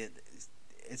her, and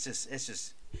it's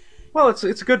just. Well, it's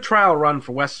a good trial run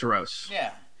for Westeros.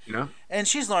 Yeah. And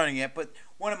she's learning it, but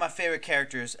one of my favorite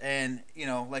characters, and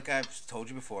like I've told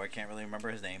you before, I can't really remember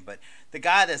his name, but the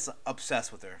guy that's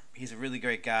obsessed with her, he's a really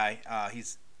great guy.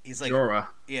 He's like Jorah.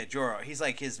 Yeah, Jorah. He's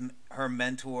like her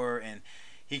mentor, and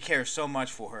he cares so much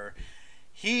for her.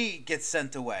 He gets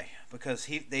sent away because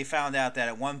they found out that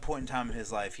at one point in time in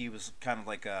his life he was kind of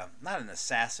like not an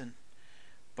assassin,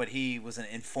 but he was an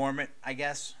informant, I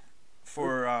guess,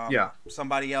 for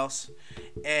somebody else,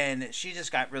 and she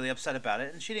just got really upset about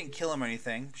it, and she didn't kill him or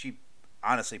anything. She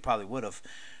honestly probably would have,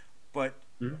 but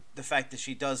the fact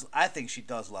that I think she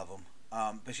does love him,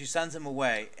 but she sends him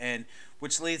away, and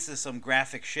which leads to some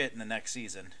graphic shit in the next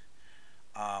season,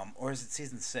 or is it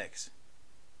season 6?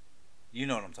 You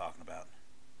know what I'm talking about.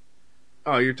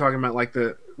 Oh, you're talking about like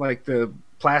the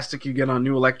plastic you get on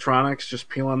new electronics, just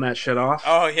peeling that shit off?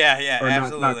 Oh yeah, or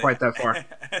absolutely. Not quite that far.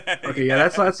 Okay, yeah,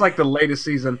 that's like the latest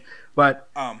season. But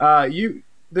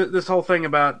this whole thing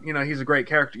about he's a great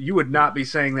character. You would not be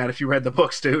saying that if you read the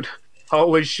books, dude.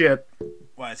 Holy shit.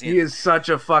 Why is he is such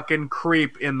a fucking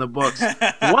creep in the books.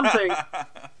 One thing,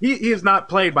 he is not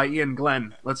played by Ian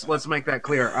Glenn. Let's make that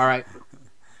clear. All right.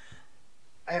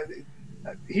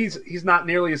 He's not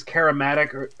nearly as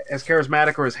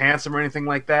charismatic or as handsome or anything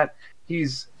like that.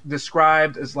 He's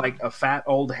described as like a fat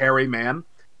old hairy man,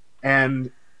 and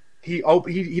he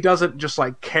doesn't just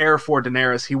like care for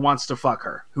Daenerys. He wants to fuck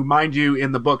her. Who, mind you,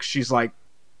 in the book she's like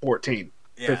 14,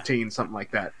 15, something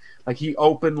like that. Like he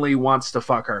openly wants to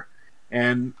fuck her,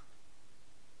 and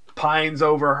pines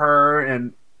over her,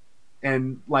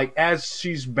 and like as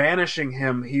she's banishing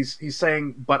him, he's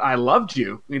saying, "But I loved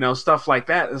you," stuff like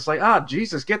that. It's like,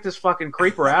 Jesus, get this fucking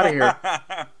creeper out of here.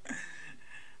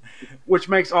 Which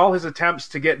makes all his attempts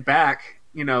to get back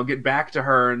to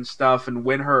her and stuff, and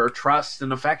win her trust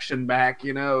and affection back,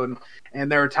 and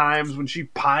there are times when she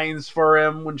pines for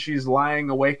him when she's lying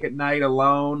awake at night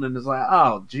alone, and is like,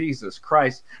 oh, Jesus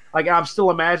Christ. Like, I'm still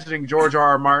imagining George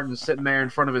R.R. Martin sitting there in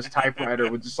front of his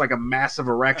typewriter with just like a massive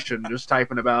erection, just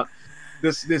typing about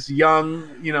this young,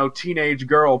 teenage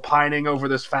girl pining over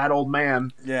this fat old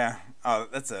man. Yeah. Oh,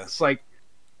 it's like,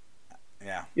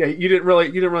 yeah. Yeah, you didn't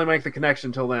really make the connection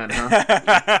until then,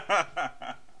 huh?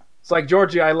 It's like,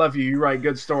 Georgie, I love you. You write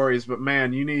good stories, but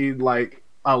man, you need like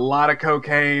a lot of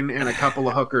cocaine and a couple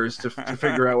of hookers to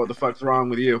figure out what the fuck's wrong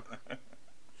with you.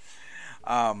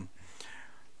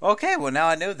 Okay, well now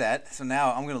I know that, so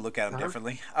now I'm gonna look at him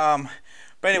differently.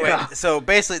 But anyway, So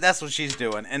basically that's what she's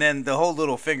doing, and then the whole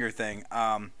little finger thing.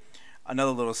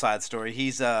 Another little side story.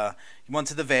 He went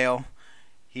to the Vale.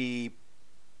 He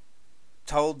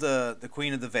told the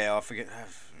Queen of the Vale, I forget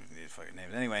the fucking name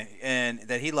anyway, and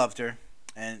that he loved her,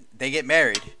 and they get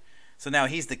married. So now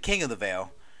he's the king of the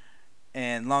Vale.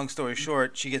 And long story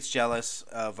short, she gets jealous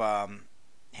of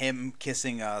him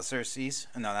kissing Cersei's.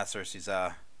 No, not Cersei's.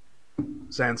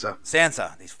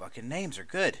 Sansa. These fucking names are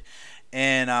good.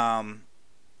 And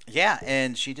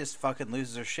and she just fucking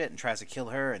loses her shit and tries to kill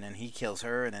her, and then he kills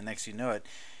her, and then next you know it,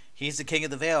 he's the king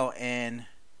of the Vale, and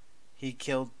he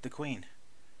killed the queen.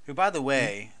 Who, by the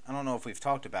way, I don't know if we've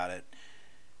talked about it,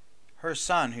 her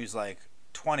son, who's like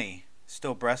 20,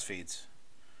 still breastfeeds.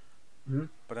 Mm-hmm.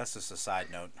 But that's just a side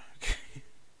note.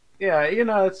 Yeah,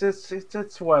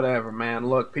 it's whatever, man.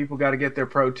 Look, people got to get their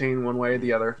protein one way or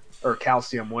the other, or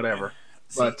calcium, whatever.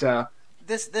 See, but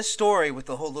this story with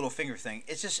the whole little finger thing,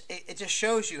 it just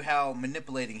shows you how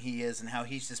manipulating he is, and how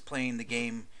he's just playing the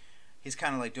game. He's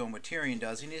kind of like doing what Tyrion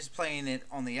does, and he's playing it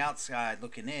on the outside,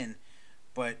 looking in.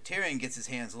 But Tyrion gets his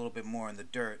hands a little bit more in the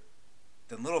dirt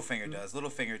than Littlefinger does.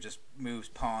 Littlefinger just moves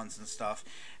pawns and stuff,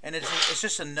 and it's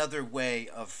just another way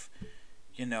of,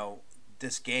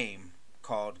 this game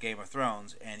called Game of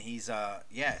Thrones. And he's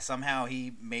somehow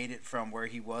he made it from where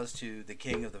he was to the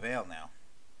king of the Vale now.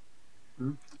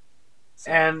 Mm-hmm.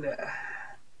 So. And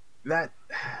that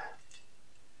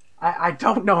I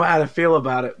don't know how to feel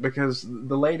about it, because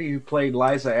the lady who played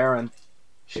Lysa Arryn,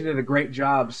 she did a great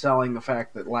job selling the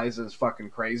fact that Lysa is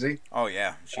fucking crazy. Oh,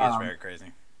 yeah. She is very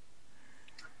crazy.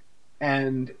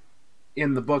 And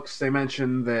in the books, they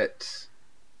mention that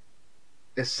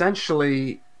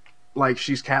essentially, like,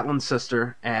 she's Catelyn's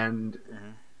sister, and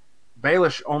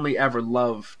Baelish only ever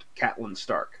loved Catelyn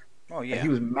Stark. Oh Like, yeah. he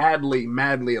was madly,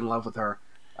 madly in love with her,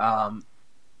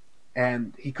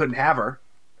 and he couldn't have her.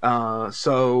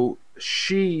 So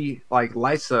she, like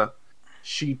Lysa,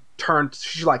 she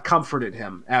like comforted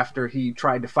him after he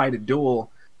tried to fight a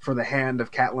duel for the hand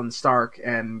of Catelyn Stark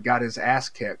and got his ass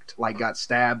kicked, like got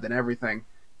stabbed and everything.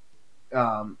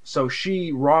 So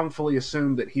she wrongfully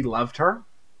assumed that he loved her,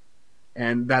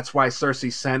 and that's why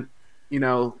Cersei sent,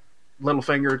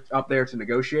 Littlefinger up there to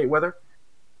negotiate with her.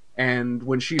 And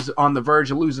when she's on the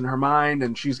verge of losing her mind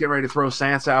and she's getting ready to throw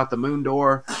Sansa out the moon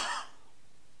door,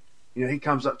 he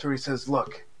comes up to her. He says,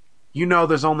 "Look,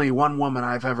 there's only one woman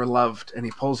I've ever loved," and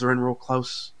he pulls her in real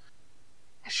close.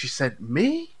 And she said,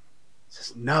 "Me?" He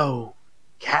says, "No,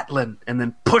 Catelyn," and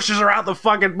then pushes her out the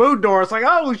fucking moon door. It's like,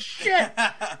 oh shit!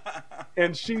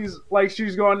 And she's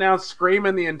going down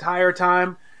screaming the entire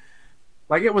time.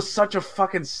 Like, it was such a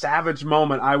fucking savage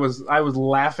moment. I was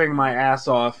laughing my ass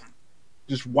off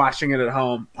just watching it at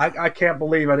home. I can't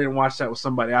believe I didn't watch that with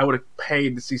somebody. I would have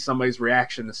paid to see somebody's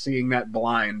reaction to seeing that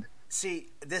blind. See,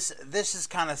 this is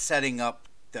kind of setting up,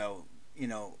 though,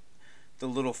 the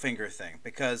Littlefinger thing,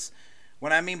 because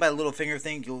what I mean by Littlefinger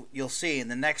thing, you'll see in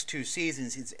the next 2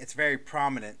 seasons, it's very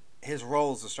prominent. His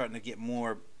roles are starting to get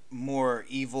more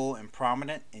evil and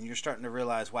prominent, and you're starting to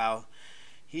realize, wow,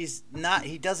 he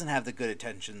doesn't have the good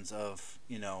intentions of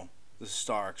the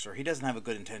Starks, or he doesn't have the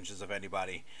good intentions of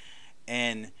anybody.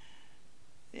 And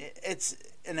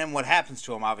then what happens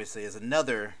to him, obviously, is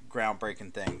another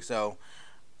groundbreaking thing. So,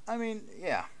 I mean,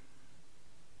 yeah,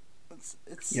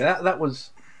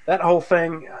 that whole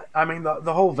thing. I mean,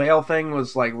 the whole veil thing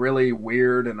was like really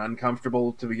weird and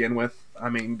uncomfortable to begin with. I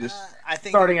mean, just I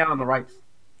think starting out on the right.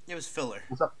 It was filler.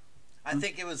 What's up? I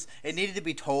think it needed to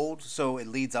be told so it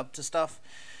leads up to stuff.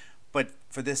 But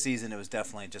for this season, it was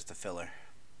definitely just a filler.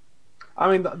 I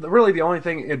mean, really the only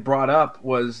thing it brought up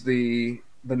was the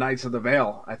Knights of the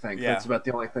Vale, I think. Yeah. That's about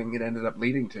the only thing it ended up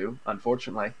leading to,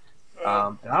 unfortunately.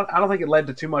 And I don't think it led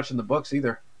to too much in the books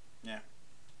either. Yeah.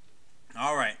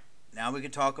 All right. Now we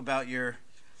can talk about your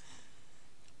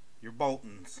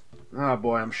Boltons. Oh,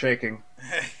 boy, I'm shaking.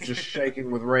 Just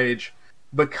shaking with rage.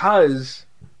 Because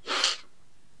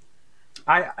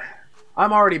I'm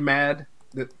already mad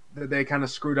that they kind of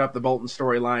screwed up the Bolton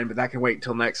storyline, but that can wait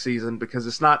until next season because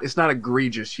it's not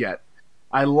egregious yet.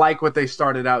 I like what they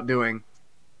started out doing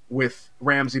with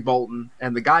Ramsay Bolton,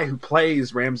 and the guy who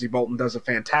plays Ramsay Bolton does a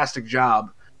fantastic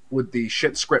job with the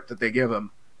shit script that they give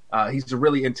him. He's a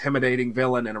really intimidating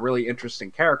villain and a really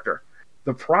interesting character.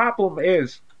 The problem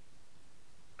is,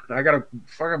 I gotta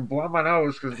fucking blow my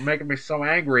nose because it's making me so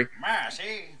angry.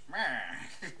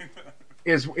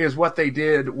 is what they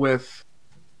did with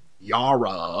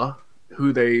Yara, who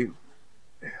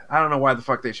I don't know why the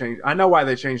fuck they changed. I know why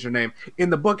they changed her name.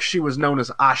 In the book, she was known as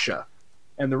Asha.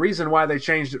 And the reason why they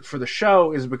changed it for the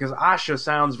show is because Asha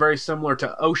sounds very similar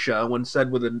to Osha when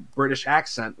said with a British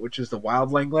accent, which is the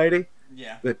wildling lady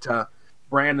that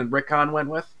Bran and Rickon went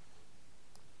with.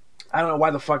 I don't know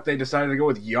why the fuck they decided to go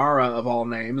with Yara of all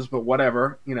names, but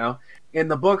whatever, In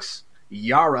the books,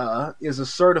 Yara is a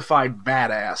certified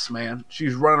badass, man.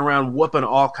 She's running around whooping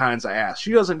all kinds of ass.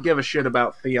 She doesn't give a shit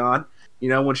about Theon.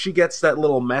 When she gets that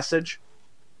little message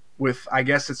with, I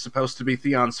guess it's supposed to be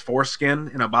Theon's foreskin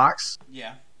in a box.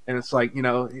 Yeah. And it's like,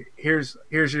 here's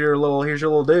your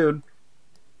little dude.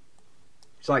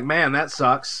 She's like, man, that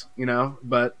sucks,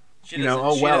 but she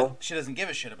doesn't give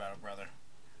a shit about her brother.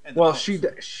 Well, she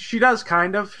does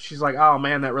kind of. She's like, oh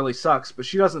man, that really sucks. But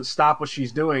she doesn't stop what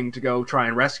she's doing to go try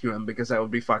and rescue him because that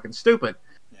would be fucking stupid.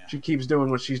 Yeah. She keeps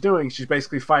doing what she's doing. She's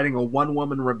basically fighting a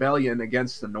one-woman rebellion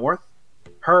against the North.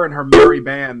 Her and her merry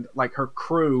band, like her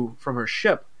crew from her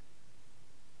ship,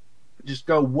 just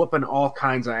go whooping all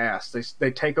kinds of ass.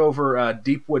 They take over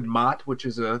Deepwood Mott, which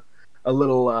is a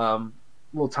little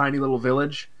tiny little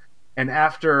village. And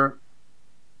after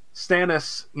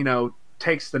Stannis,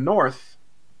 takes the North,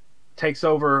 takes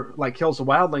over, like kills the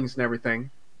wildlings and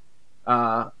everything,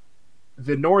 the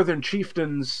northern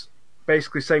chieftains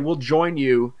basically say, we'll join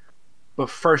you, but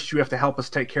first you have to help us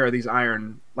take care of these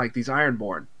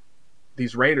Ironborn,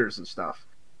 these raiders and stuff.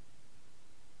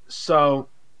 So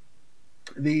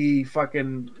the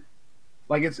fucking,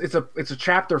 like, it's a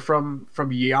chapter from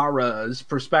Yara's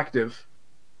perspective.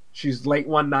 She's late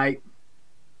one night.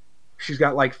 She's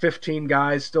got like 15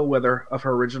 guys still with her of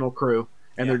her original crew,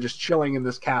 and they're just chilling in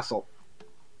this castle.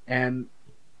 And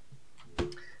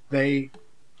they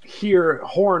hear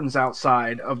horns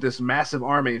outside of this massive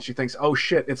army, and she thinks, oh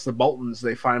shit, it's the Boltons.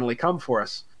 They finally come for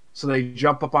us. So they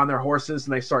jump up on their horses,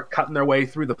 and they start cutting their way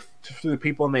through the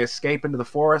people, and they escape into the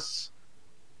forests.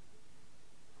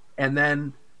 And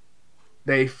then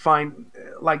they find,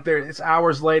 like, it's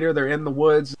hours later, they're in the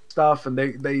woods. stuff, and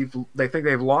they think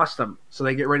they've lost him, so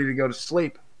they get ready to go to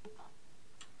sleep.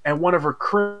 And one of her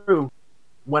crew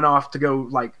went off to go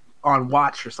like on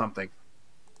watch or something,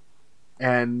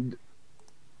 and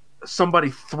somebody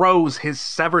throws his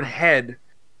severed head,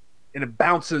 and it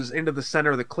bounces into the center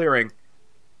of the clearing,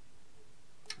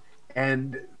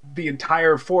 and the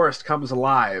entire forest comes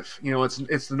alive. You know, it's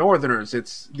the Northerners,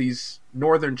 it's these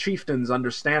northern chieftains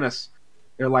under Stannis.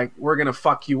 They're like, we're gonna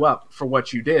fuck you up for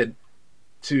what you did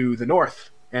to the north.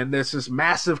 And there's this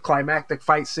massive climactic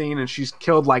fight scene, and she's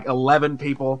killed like 11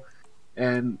 people,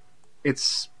 and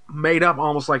it's made up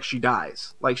almost like she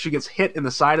dies. Like she gets hit in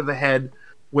the side of the head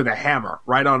with a hammer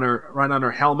right on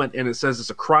her helmet, and it says it's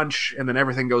a crunch, and then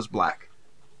everything goes black.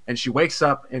 And she wakes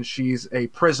up, and she's a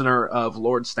prisoner of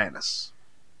Lord Stannis.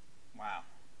 Wow.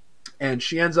 And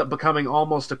she ends up becoming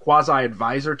almost a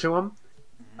quasi-advisor to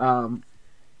him,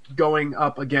 going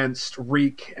up against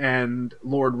Reek and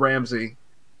Lord Ramsay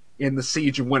in the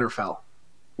Siege of Winterfell,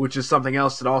 which is something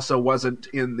else that also wasn't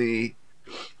in the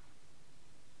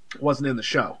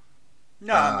show.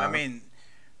 No, I mean,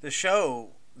 the show,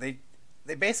 they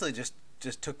basically just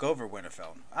took over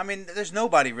Winterfell. I mean, there's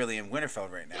nobody really in Winterfell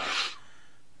right now.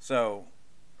 So,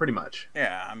 pretty much.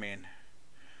 Yeah, I mean,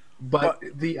 but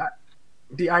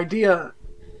the idea,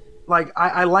 like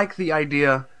I like the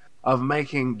idea of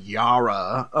making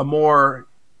Yara a more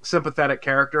sympathetic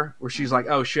character, where she's like,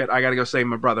 oh shit, I gotta go save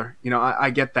my brother. You know, I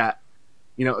get that.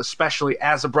 You know, especially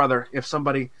as a brother, if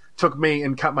somebody took me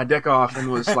and cut my dick off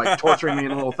and was like torturing me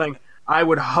in a little thing, I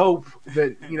would hope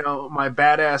that, you know, my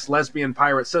badass lesbian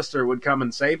pirate sister would come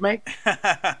and save me.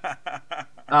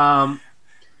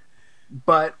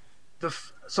 But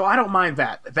so I don't mind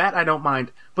that. That I don't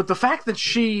mind. But the fact that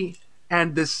she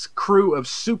and this crew of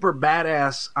super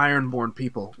badass Ironborn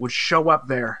people would show up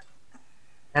there,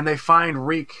 and they find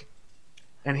Reek,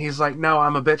 and he's like, "No,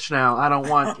 I'm a bitch now. I don't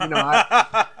want, you know,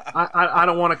 I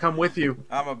don't want to come with you.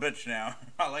 I'm a bitch now."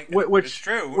 I like that. It's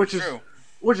true.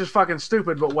 Which is fucking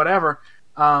stupid, but whatever.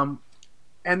 And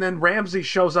then Ramsay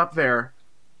shows up there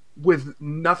with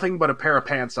nothing but a pair of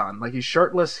pants on. Like, he's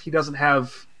shirtless. He doesn't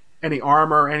have any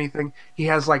armor or anything. He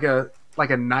has like a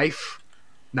knife,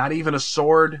 not even a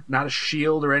sword, not a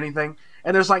shield or anything.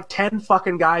 And there's like 10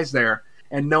 fucking guys there,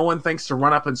 and no one thinks to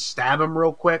run up and stab him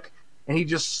real quick. And he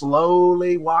just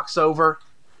slowly walks over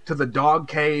to the dog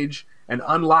cage and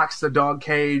unlocks the dog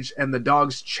cage, and the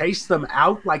dogs chase them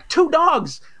out like two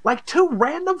dogs, like two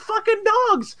random fucking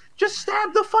dogs. Just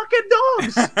stab the fucking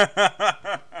dogs.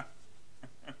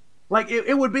 Like,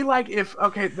 it would be like if,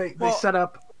 okay, they set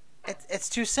up. It's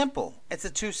too simple. It's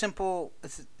too simple.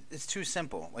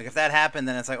 Like, if that happened,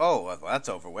 then it's like, oh, well, that's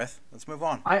over with. Let's move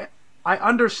on. I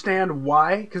understand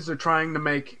why, because they're trying to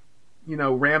make, you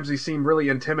know, Ramsay seem really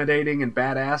intimidating and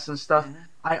badass and stuff. Mm-hmm.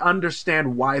 I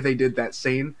understand why they did that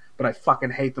scene, but I fucking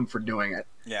hate them for doing it.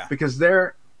 Yeah. Because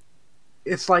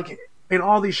it's like, in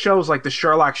all these shows, like the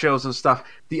Sherlock shows and stuff,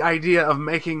 the idea of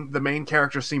making the main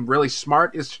character seem really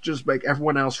smart is to just make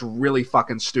everyone else really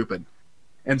fucking stupid.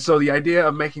 And so the idea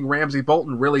of making Ramsay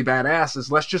Bolton really badass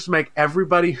is, let's just make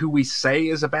everybody who we say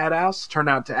is a badass turn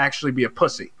out to actually be a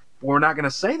pussy. But we're not going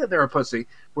to say that they're a pussy.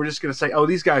 We're just going to say, oh,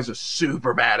 these guys are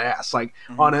super badass. Like,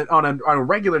 mm-hmm. on a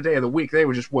regular day of the week, they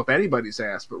would just whoop anybody's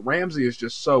ass. But Ramsay is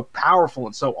just so powerful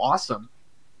and so awesome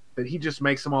that he just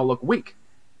makes them all look weak.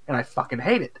 And I fucking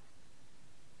hate it.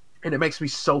 And it makes me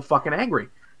so fucking angry.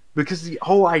 Because the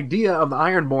whole idea of the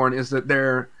Ironborn is that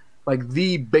they're like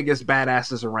the biggest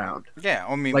badasses around. Yeah,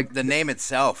 I mean, like, the name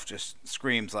itself just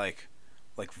screams like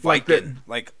Viking.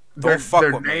 Don't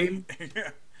fuck with me.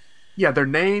 Yeah, their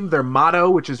name, their motto,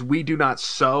 which is "We do not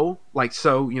sow," like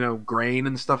sow, you know, grain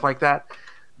and stuff like that.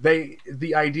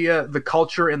 The idea, the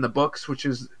culture in the books, which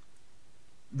is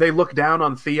they look down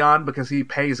on Theon because he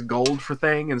pays gold for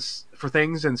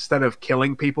things instead of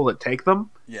killing people that take them.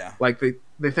 Yeah, like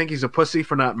they think he's a pussy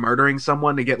for not murdering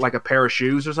someone to get like a pair of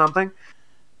shoes or something.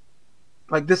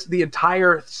 Like this, the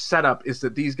entire setup is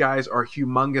that these guys are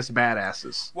humongous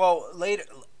badasses. Well,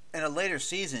 in a later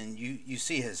season, you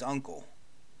see his uncle.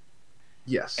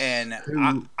 Yes. And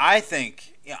I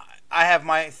think, you know, I have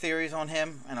my theories on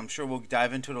him, and I'm sure we'll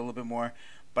dive into it a little bit more,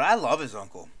 but I love his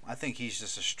uncle. I think he's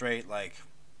just a straight, like,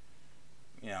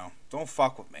 you know, don't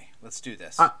fuck with me. Let's do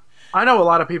this. I know a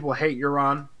lot of people hate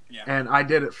Euron, yeah. And I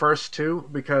did at first too,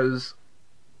 because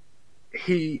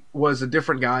he was a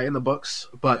different guy in the books,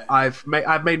 but yeah. I've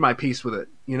made my peace with it.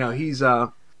 You know, he's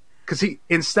because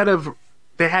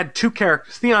they had two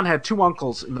characters. Theon had two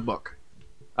uncles in the book.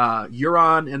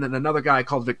 Euron and then another guy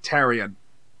called Victarion.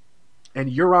 And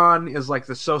Euron is like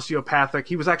the sociopathic.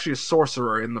 He was actually a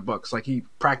sorcerer in the books. Like, he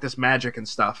practiced magic and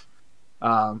stuff.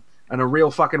 and a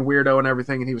real fucking weirdo and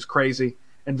everything, and he was crazy.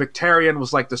 And Victarion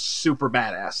was like the super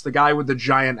badass, the guy with the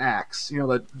giant axe, you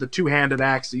know, the two-handed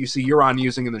axe that you see Euron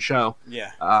using in the show.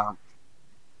 Yeah.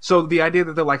 So the idea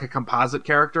that they're like a composite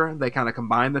character, they kind of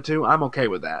combine the two, I'm okay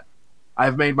with that.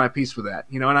 I've made my peace with that,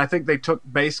 you know, and I think they took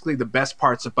basically the best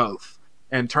parts of both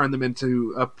and turned them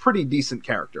into a pretty decent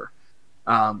character.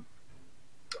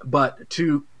 But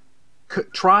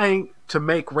trying to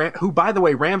make who, by the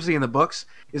way, Ramsay in the books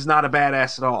is not a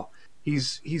badass at all.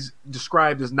 He's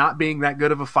described as not being that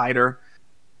good of a fighter.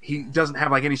 He doesn't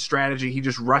have like any strategy. He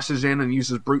just rushes in and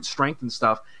uses brute strength and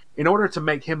stuff. In order to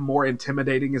make him more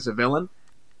intimidating as a villain,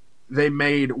 they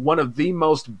made one of the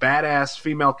most badass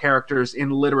female characters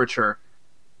in literature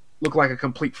look like a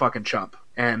complete fucking chump.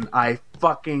 And I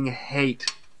fucking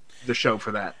hate the show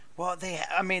for that. Well,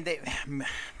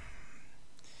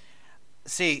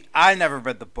 see, I never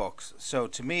read the books, so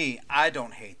to me, I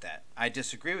don't hate that. I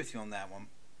disagree with you on that one.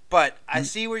 But I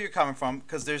see where you're coming from,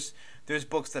 because there's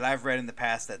books that I've read in the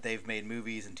past that they've made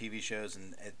movies and TV shows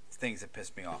and things that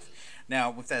pissed me off.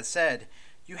 Now, with that said,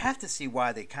 you have to see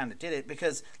why they kind of did it,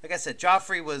 because, like I said,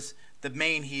 Joffrey was the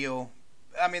main heel.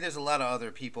 I mean, there's a lot of other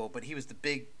people, but he was the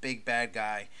big bad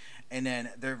guy. And then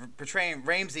they're portraying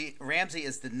Ramsay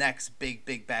is the next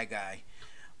big bad guy,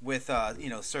 with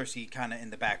Cersei kind of in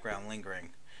the background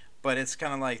lingering. But it's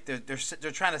kind of like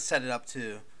they're trying to set it up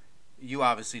to. You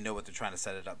obviously know what they're trying to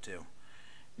set it up to.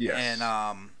 Yes.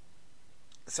 And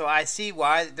so I see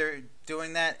why they're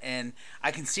doing that, and I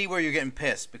can see where you're getting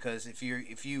pissed, because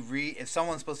if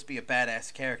someone's supposed to be a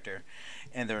badass character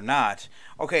and they're not.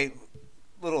 Okay,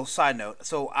 little side note.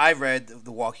 So I read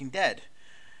The Walking Dead.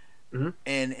 Mm-hmm.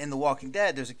 And in The Walking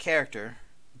Dead, there's a character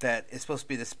that is supposed to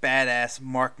be this badass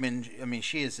marksman. I mean,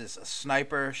 she is a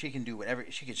sniper. She can do whatever.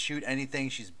 She can shoot anything.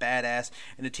 She's badass.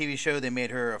 In the TV show, they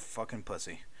made her a fucking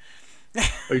pussy.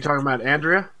 Are you talking about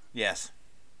Andrea? Yes.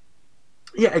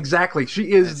 Yeah, exactly.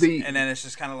 She is and then it's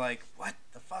just kind of like, what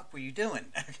the fuck were you doing?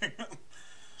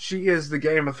 She is the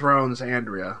Game of Thrones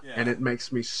Andrea, and it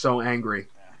makes me so angry.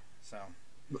 Yeah,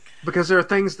 so. Because there are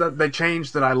things that they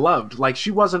changed that I loved. Like, she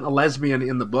wasn't a lesbian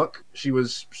in the book. She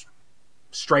was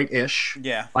straight-ish.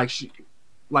 Yeah. Like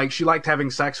she liked having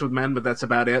sex with men, but that's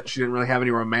about it. She didn't really have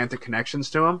any romantic connections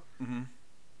to them. Mm-hmm.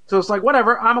 So it's like,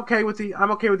 whatever. I'm okay with the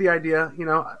idea. You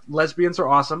know, lesbians are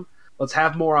awesome. Let's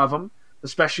have more of them,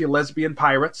 especially lesbian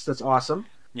pirates. That's awesome.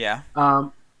 Yeah.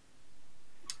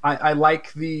 I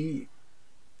like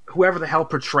whoever the hell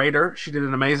portrayed her. She did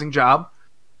an amazing job.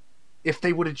 If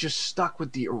they would have just stuck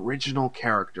with the original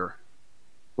character,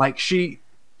 like she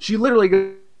literally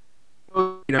goes,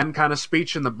 kind of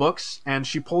speech in the books, and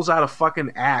she pulls out a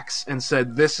fucking axe and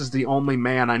said, "This is the only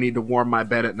man I need to warm my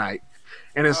bed at night."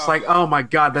 And it's like, oh my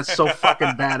god, that's so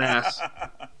fucking badass.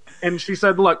 And she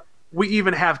said, "Look, we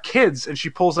even have kids," and she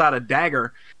pulls out a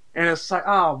dagger, and it's like,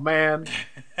 oh man,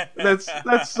 that's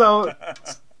so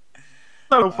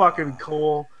fucking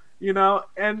cool, you know.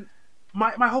 And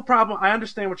my whole problem, I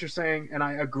understand what you're saying, and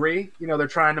I agree. You know,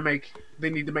 they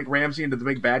need to make Ramsay into the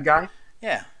big bad guy.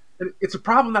 Yeah, it's a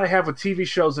problem that I have with TV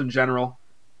shows in general.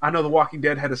 I know The Walking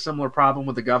Dead had a similar problem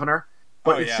with the Governor,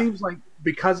 but it seems like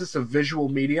because it's a visual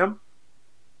medium,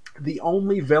 the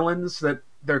only villains that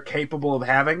they're capable of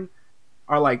having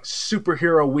are like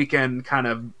superhero weekend kind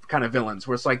of villains,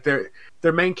 where it's like their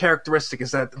main characteristic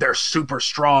is that they're super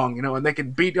strong, you know, and they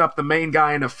can beat up the main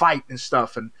guy in a fight and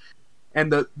stuff,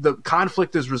 and the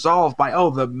conflict is resolved by, oh,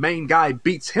 the main guy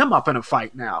beats him up in a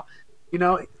fight now. You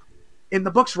know, in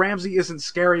the books, Ramsay isn't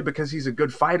scary because he's a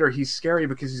good fighter. He's scary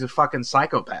because he's a fucking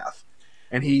psychopath,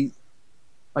 and he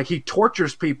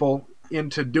tortures people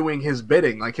into doing his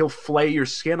bidding. Like, he'll flay your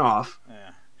skin off. Yeah.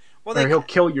 Well, or he'll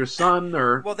kill your son,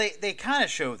 or... Well, they kind of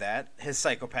show that, his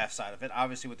psychopath side of it,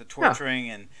 obviously with the torturing,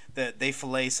 and they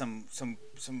fillet some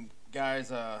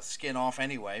guys' skin off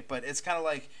anyway, but it's kind of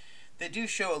like, they do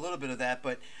show a little bit of that,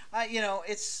 but,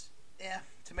 it's,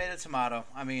 tomato.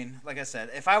 I mean, like I said,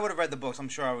 if I would have read the books, I'm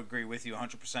sure I would agree with you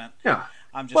 100%. Yeah.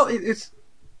 I'm just... Well,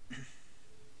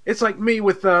 it's like me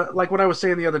with, like what I was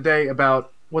saying the other day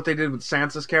about what they did with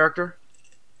Sansa's character.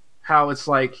 How it's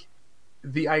like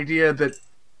the idea that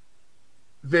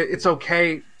it's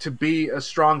okay to be a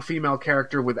strong female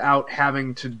character without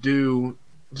having to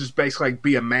just basically like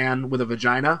be a man with a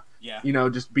vagina. Yeah. You know,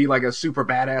 just be like a super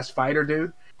badass fighter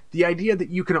dude. The idea that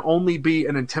you can only be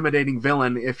an intimidating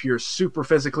villain if you're super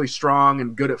physically strong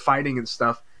and good at fighting and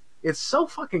stuff, it's so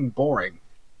fucking boring.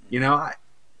 You know,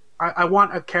 I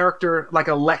want a character like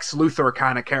a Lex Luthor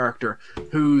kind of character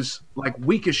who's like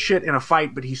weak as shit in a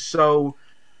fight, but he's so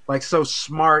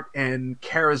smart and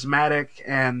charismatic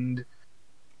and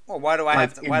Well, why do I like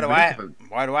have to? in the nick of it.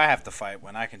 Why do I have to fight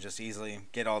when I can just easily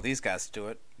get all these guys to do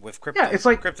it with Yeah, it's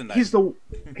like kryptonite?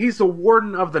 he's the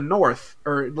warden of the North,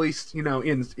 or at least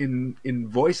in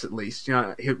voice at least.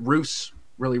 Roose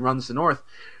really runs the North.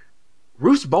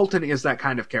 Roose Bolton is that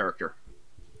kind of character.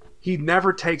 He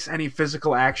never takes any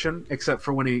physical action except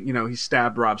for when he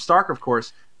stabbed Robb Stark, of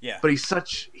course. Yeah. But he's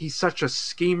such a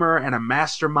schemer and a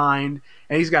mastermind,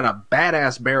 and he's got a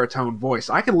badass baritone voice.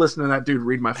 I could listen to that dude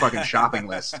read my fucking shopping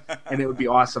list, and it would be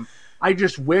awesome. I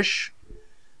just wish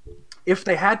if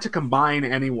they had to combine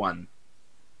anyone,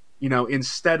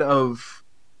 instead of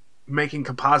making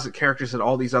composite characters and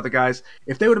all these other guys,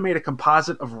 if they would have made a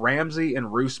composite of Ramsay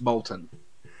and Roose Bolton,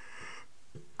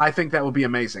 I think that would be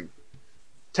amazing.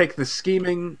 Take the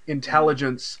scheming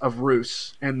intelligence of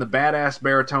Roose and the badass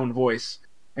baritone voice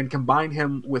and combine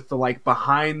him with the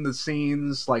behind the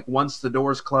scenes, once the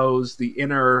doors close, the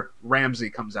inner Ramsay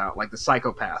comes out, like the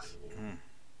psychopath. Mm.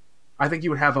 I think you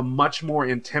would have a much more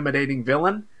intimidating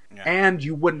villain, and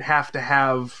you wouldn't have to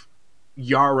have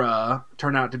Yara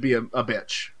turn out to be a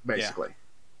bitch, basically.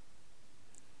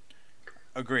 Yeah.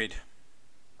 Agreed.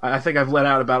 I think I've let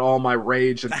out about all my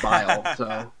rage and bile,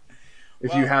 so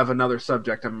if you have another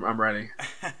subject, I'm ready.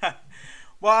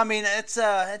 Well, I mean, it's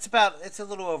a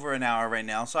little over an hour right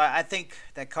now, so I think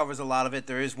that covers a lot of it.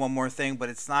 There is one more thing, but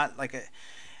it's not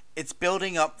it's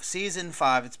building up season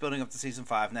 5. It's building up to season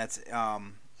 5, and that's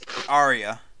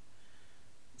Arya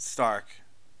Stark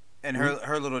and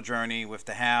her little journey with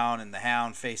the Hound, and the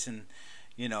Hound facing,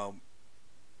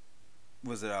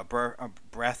 was it a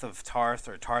breath of Tarth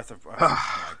or Tarth of? Oh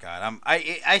my God!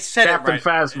 I said Captain it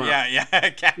right. Phasma. Yeah,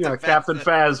 Captain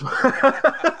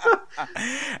Phasma.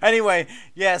 Anyway,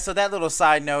 yeah. So that little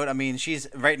side note. I mean, she's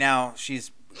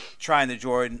trying to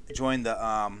join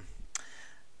the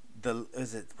what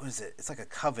is it? It's like a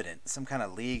covenant, some kind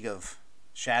of League of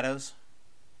Shadows.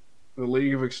 The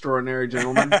League of Extraordinary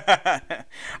Gentlemen. I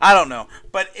don't know,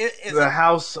 but it's the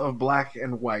House of Black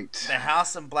and White. The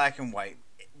House of Black and White.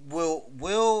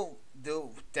 Will do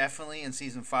definitely in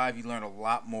season 5. You learn a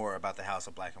lot more about the House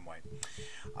of Black and White.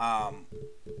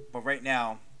 But right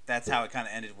now, that's how it kind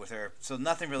of ended with her. So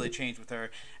nothing really changed with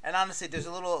her. And honestly, there's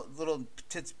a little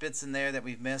bits in there that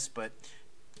we've missed, but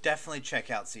definitely check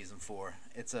out season 4.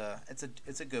 It's a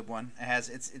good one.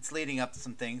 It's leading up to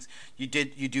some things. You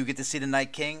do get to see the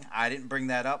Night King. I didn't bring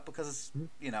that up because it's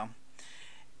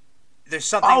there's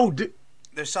something. Oh.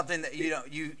 There's something that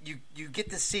you get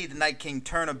to see the Night King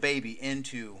turn a baby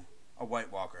into a White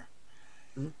Walker,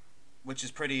 which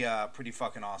is pretty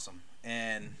fucking awesome.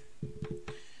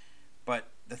 But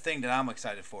the thing that I'm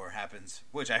excited for happens,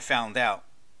 which I found out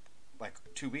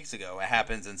 2 weeks ago. It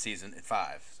happens in season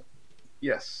 5. So.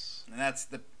 Yes, and that's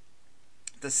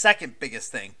the second biggest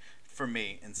thing for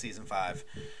me in season 5.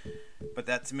 But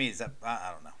that to me is that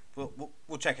I don't know.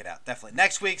 We'll check it out definitely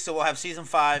next week. So we'll have season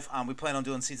 5. We plan on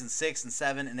doing season 6 and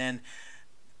 7, and then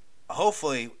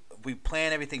hopefully we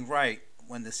plan everything right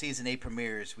when the season 8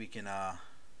 premieres. We can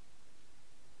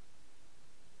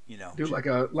do like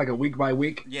a week by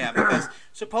week. Yeah, because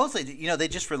supposedly they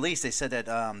just released. They said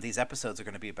that these episodes are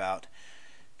going to be about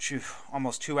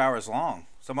almost 2 hours long.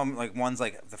 Some of them, one's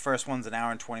the first one's an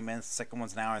hour and 20 minutes, the second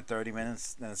one's an hour and 30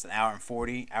 minutes, then it's an hour and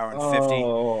 40, hour and 50.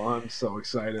 Oh, I'm so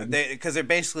excited. Because they're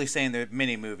basically saying they're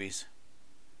mini movies.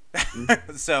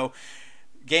 So,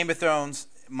 Game of Thrones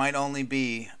might only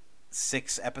be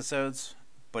 6 episodes,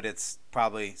 but it's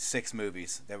probably 6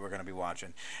 movies that we're going to be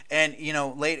watching. And,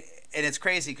 and it's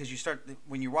crazy because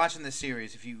when you're watching this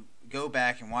series, if you go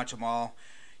back and watch them all,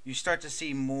 you start to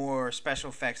see more special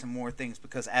effects and more things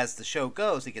because as the show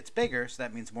goes, it gets bigger, so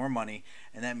that means more money,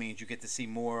 and that means you get to see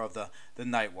more of the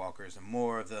Night Walkers and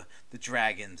more of the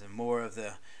dragons and more of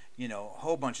the, a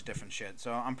whole bunch of different shit.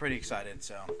 So I'm pretty excited.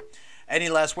 So any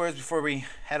last words before we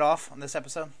head off on this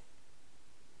episode?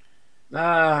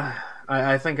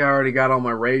 I think I already got all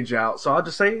my rage out, so I'll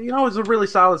just say, it was a really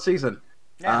solid season.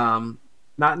 Yeah.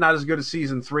 Not as good as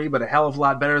season 3, but a hell of a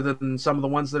lot better than some of the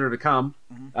ones that are to come.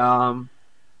 Mm-hmm.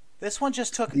 This one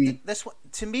just took this one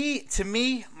to me.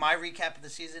 My recap of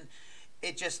the season,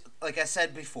 it just, like I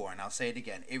said before, and I'll say it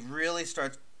again. It really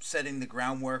starts setting the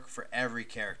groundwork for every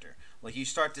character. You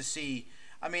start to see.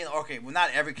 I mean, okay, well, not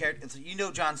every character.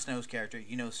 Jon Snow's character,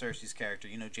 Cersei's character,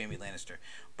 Jaime Lannister,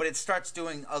 but it starts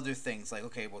doing other things.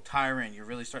 Okay, well, Tyrion, you're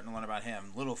really starting to learn about him.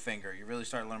 Littlefinger, you're really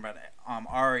starting to learn about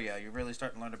Arya. You're really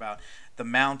starting to learn about the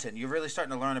Mountain. You're really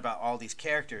starting to learn about all these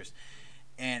characters,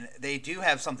 and they do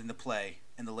have something to play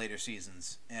in the later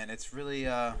seasons, and it's really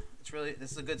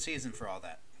this is a good season for all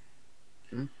that.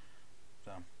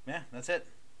 So yeah, that's it.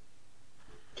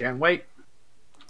 Can't wait.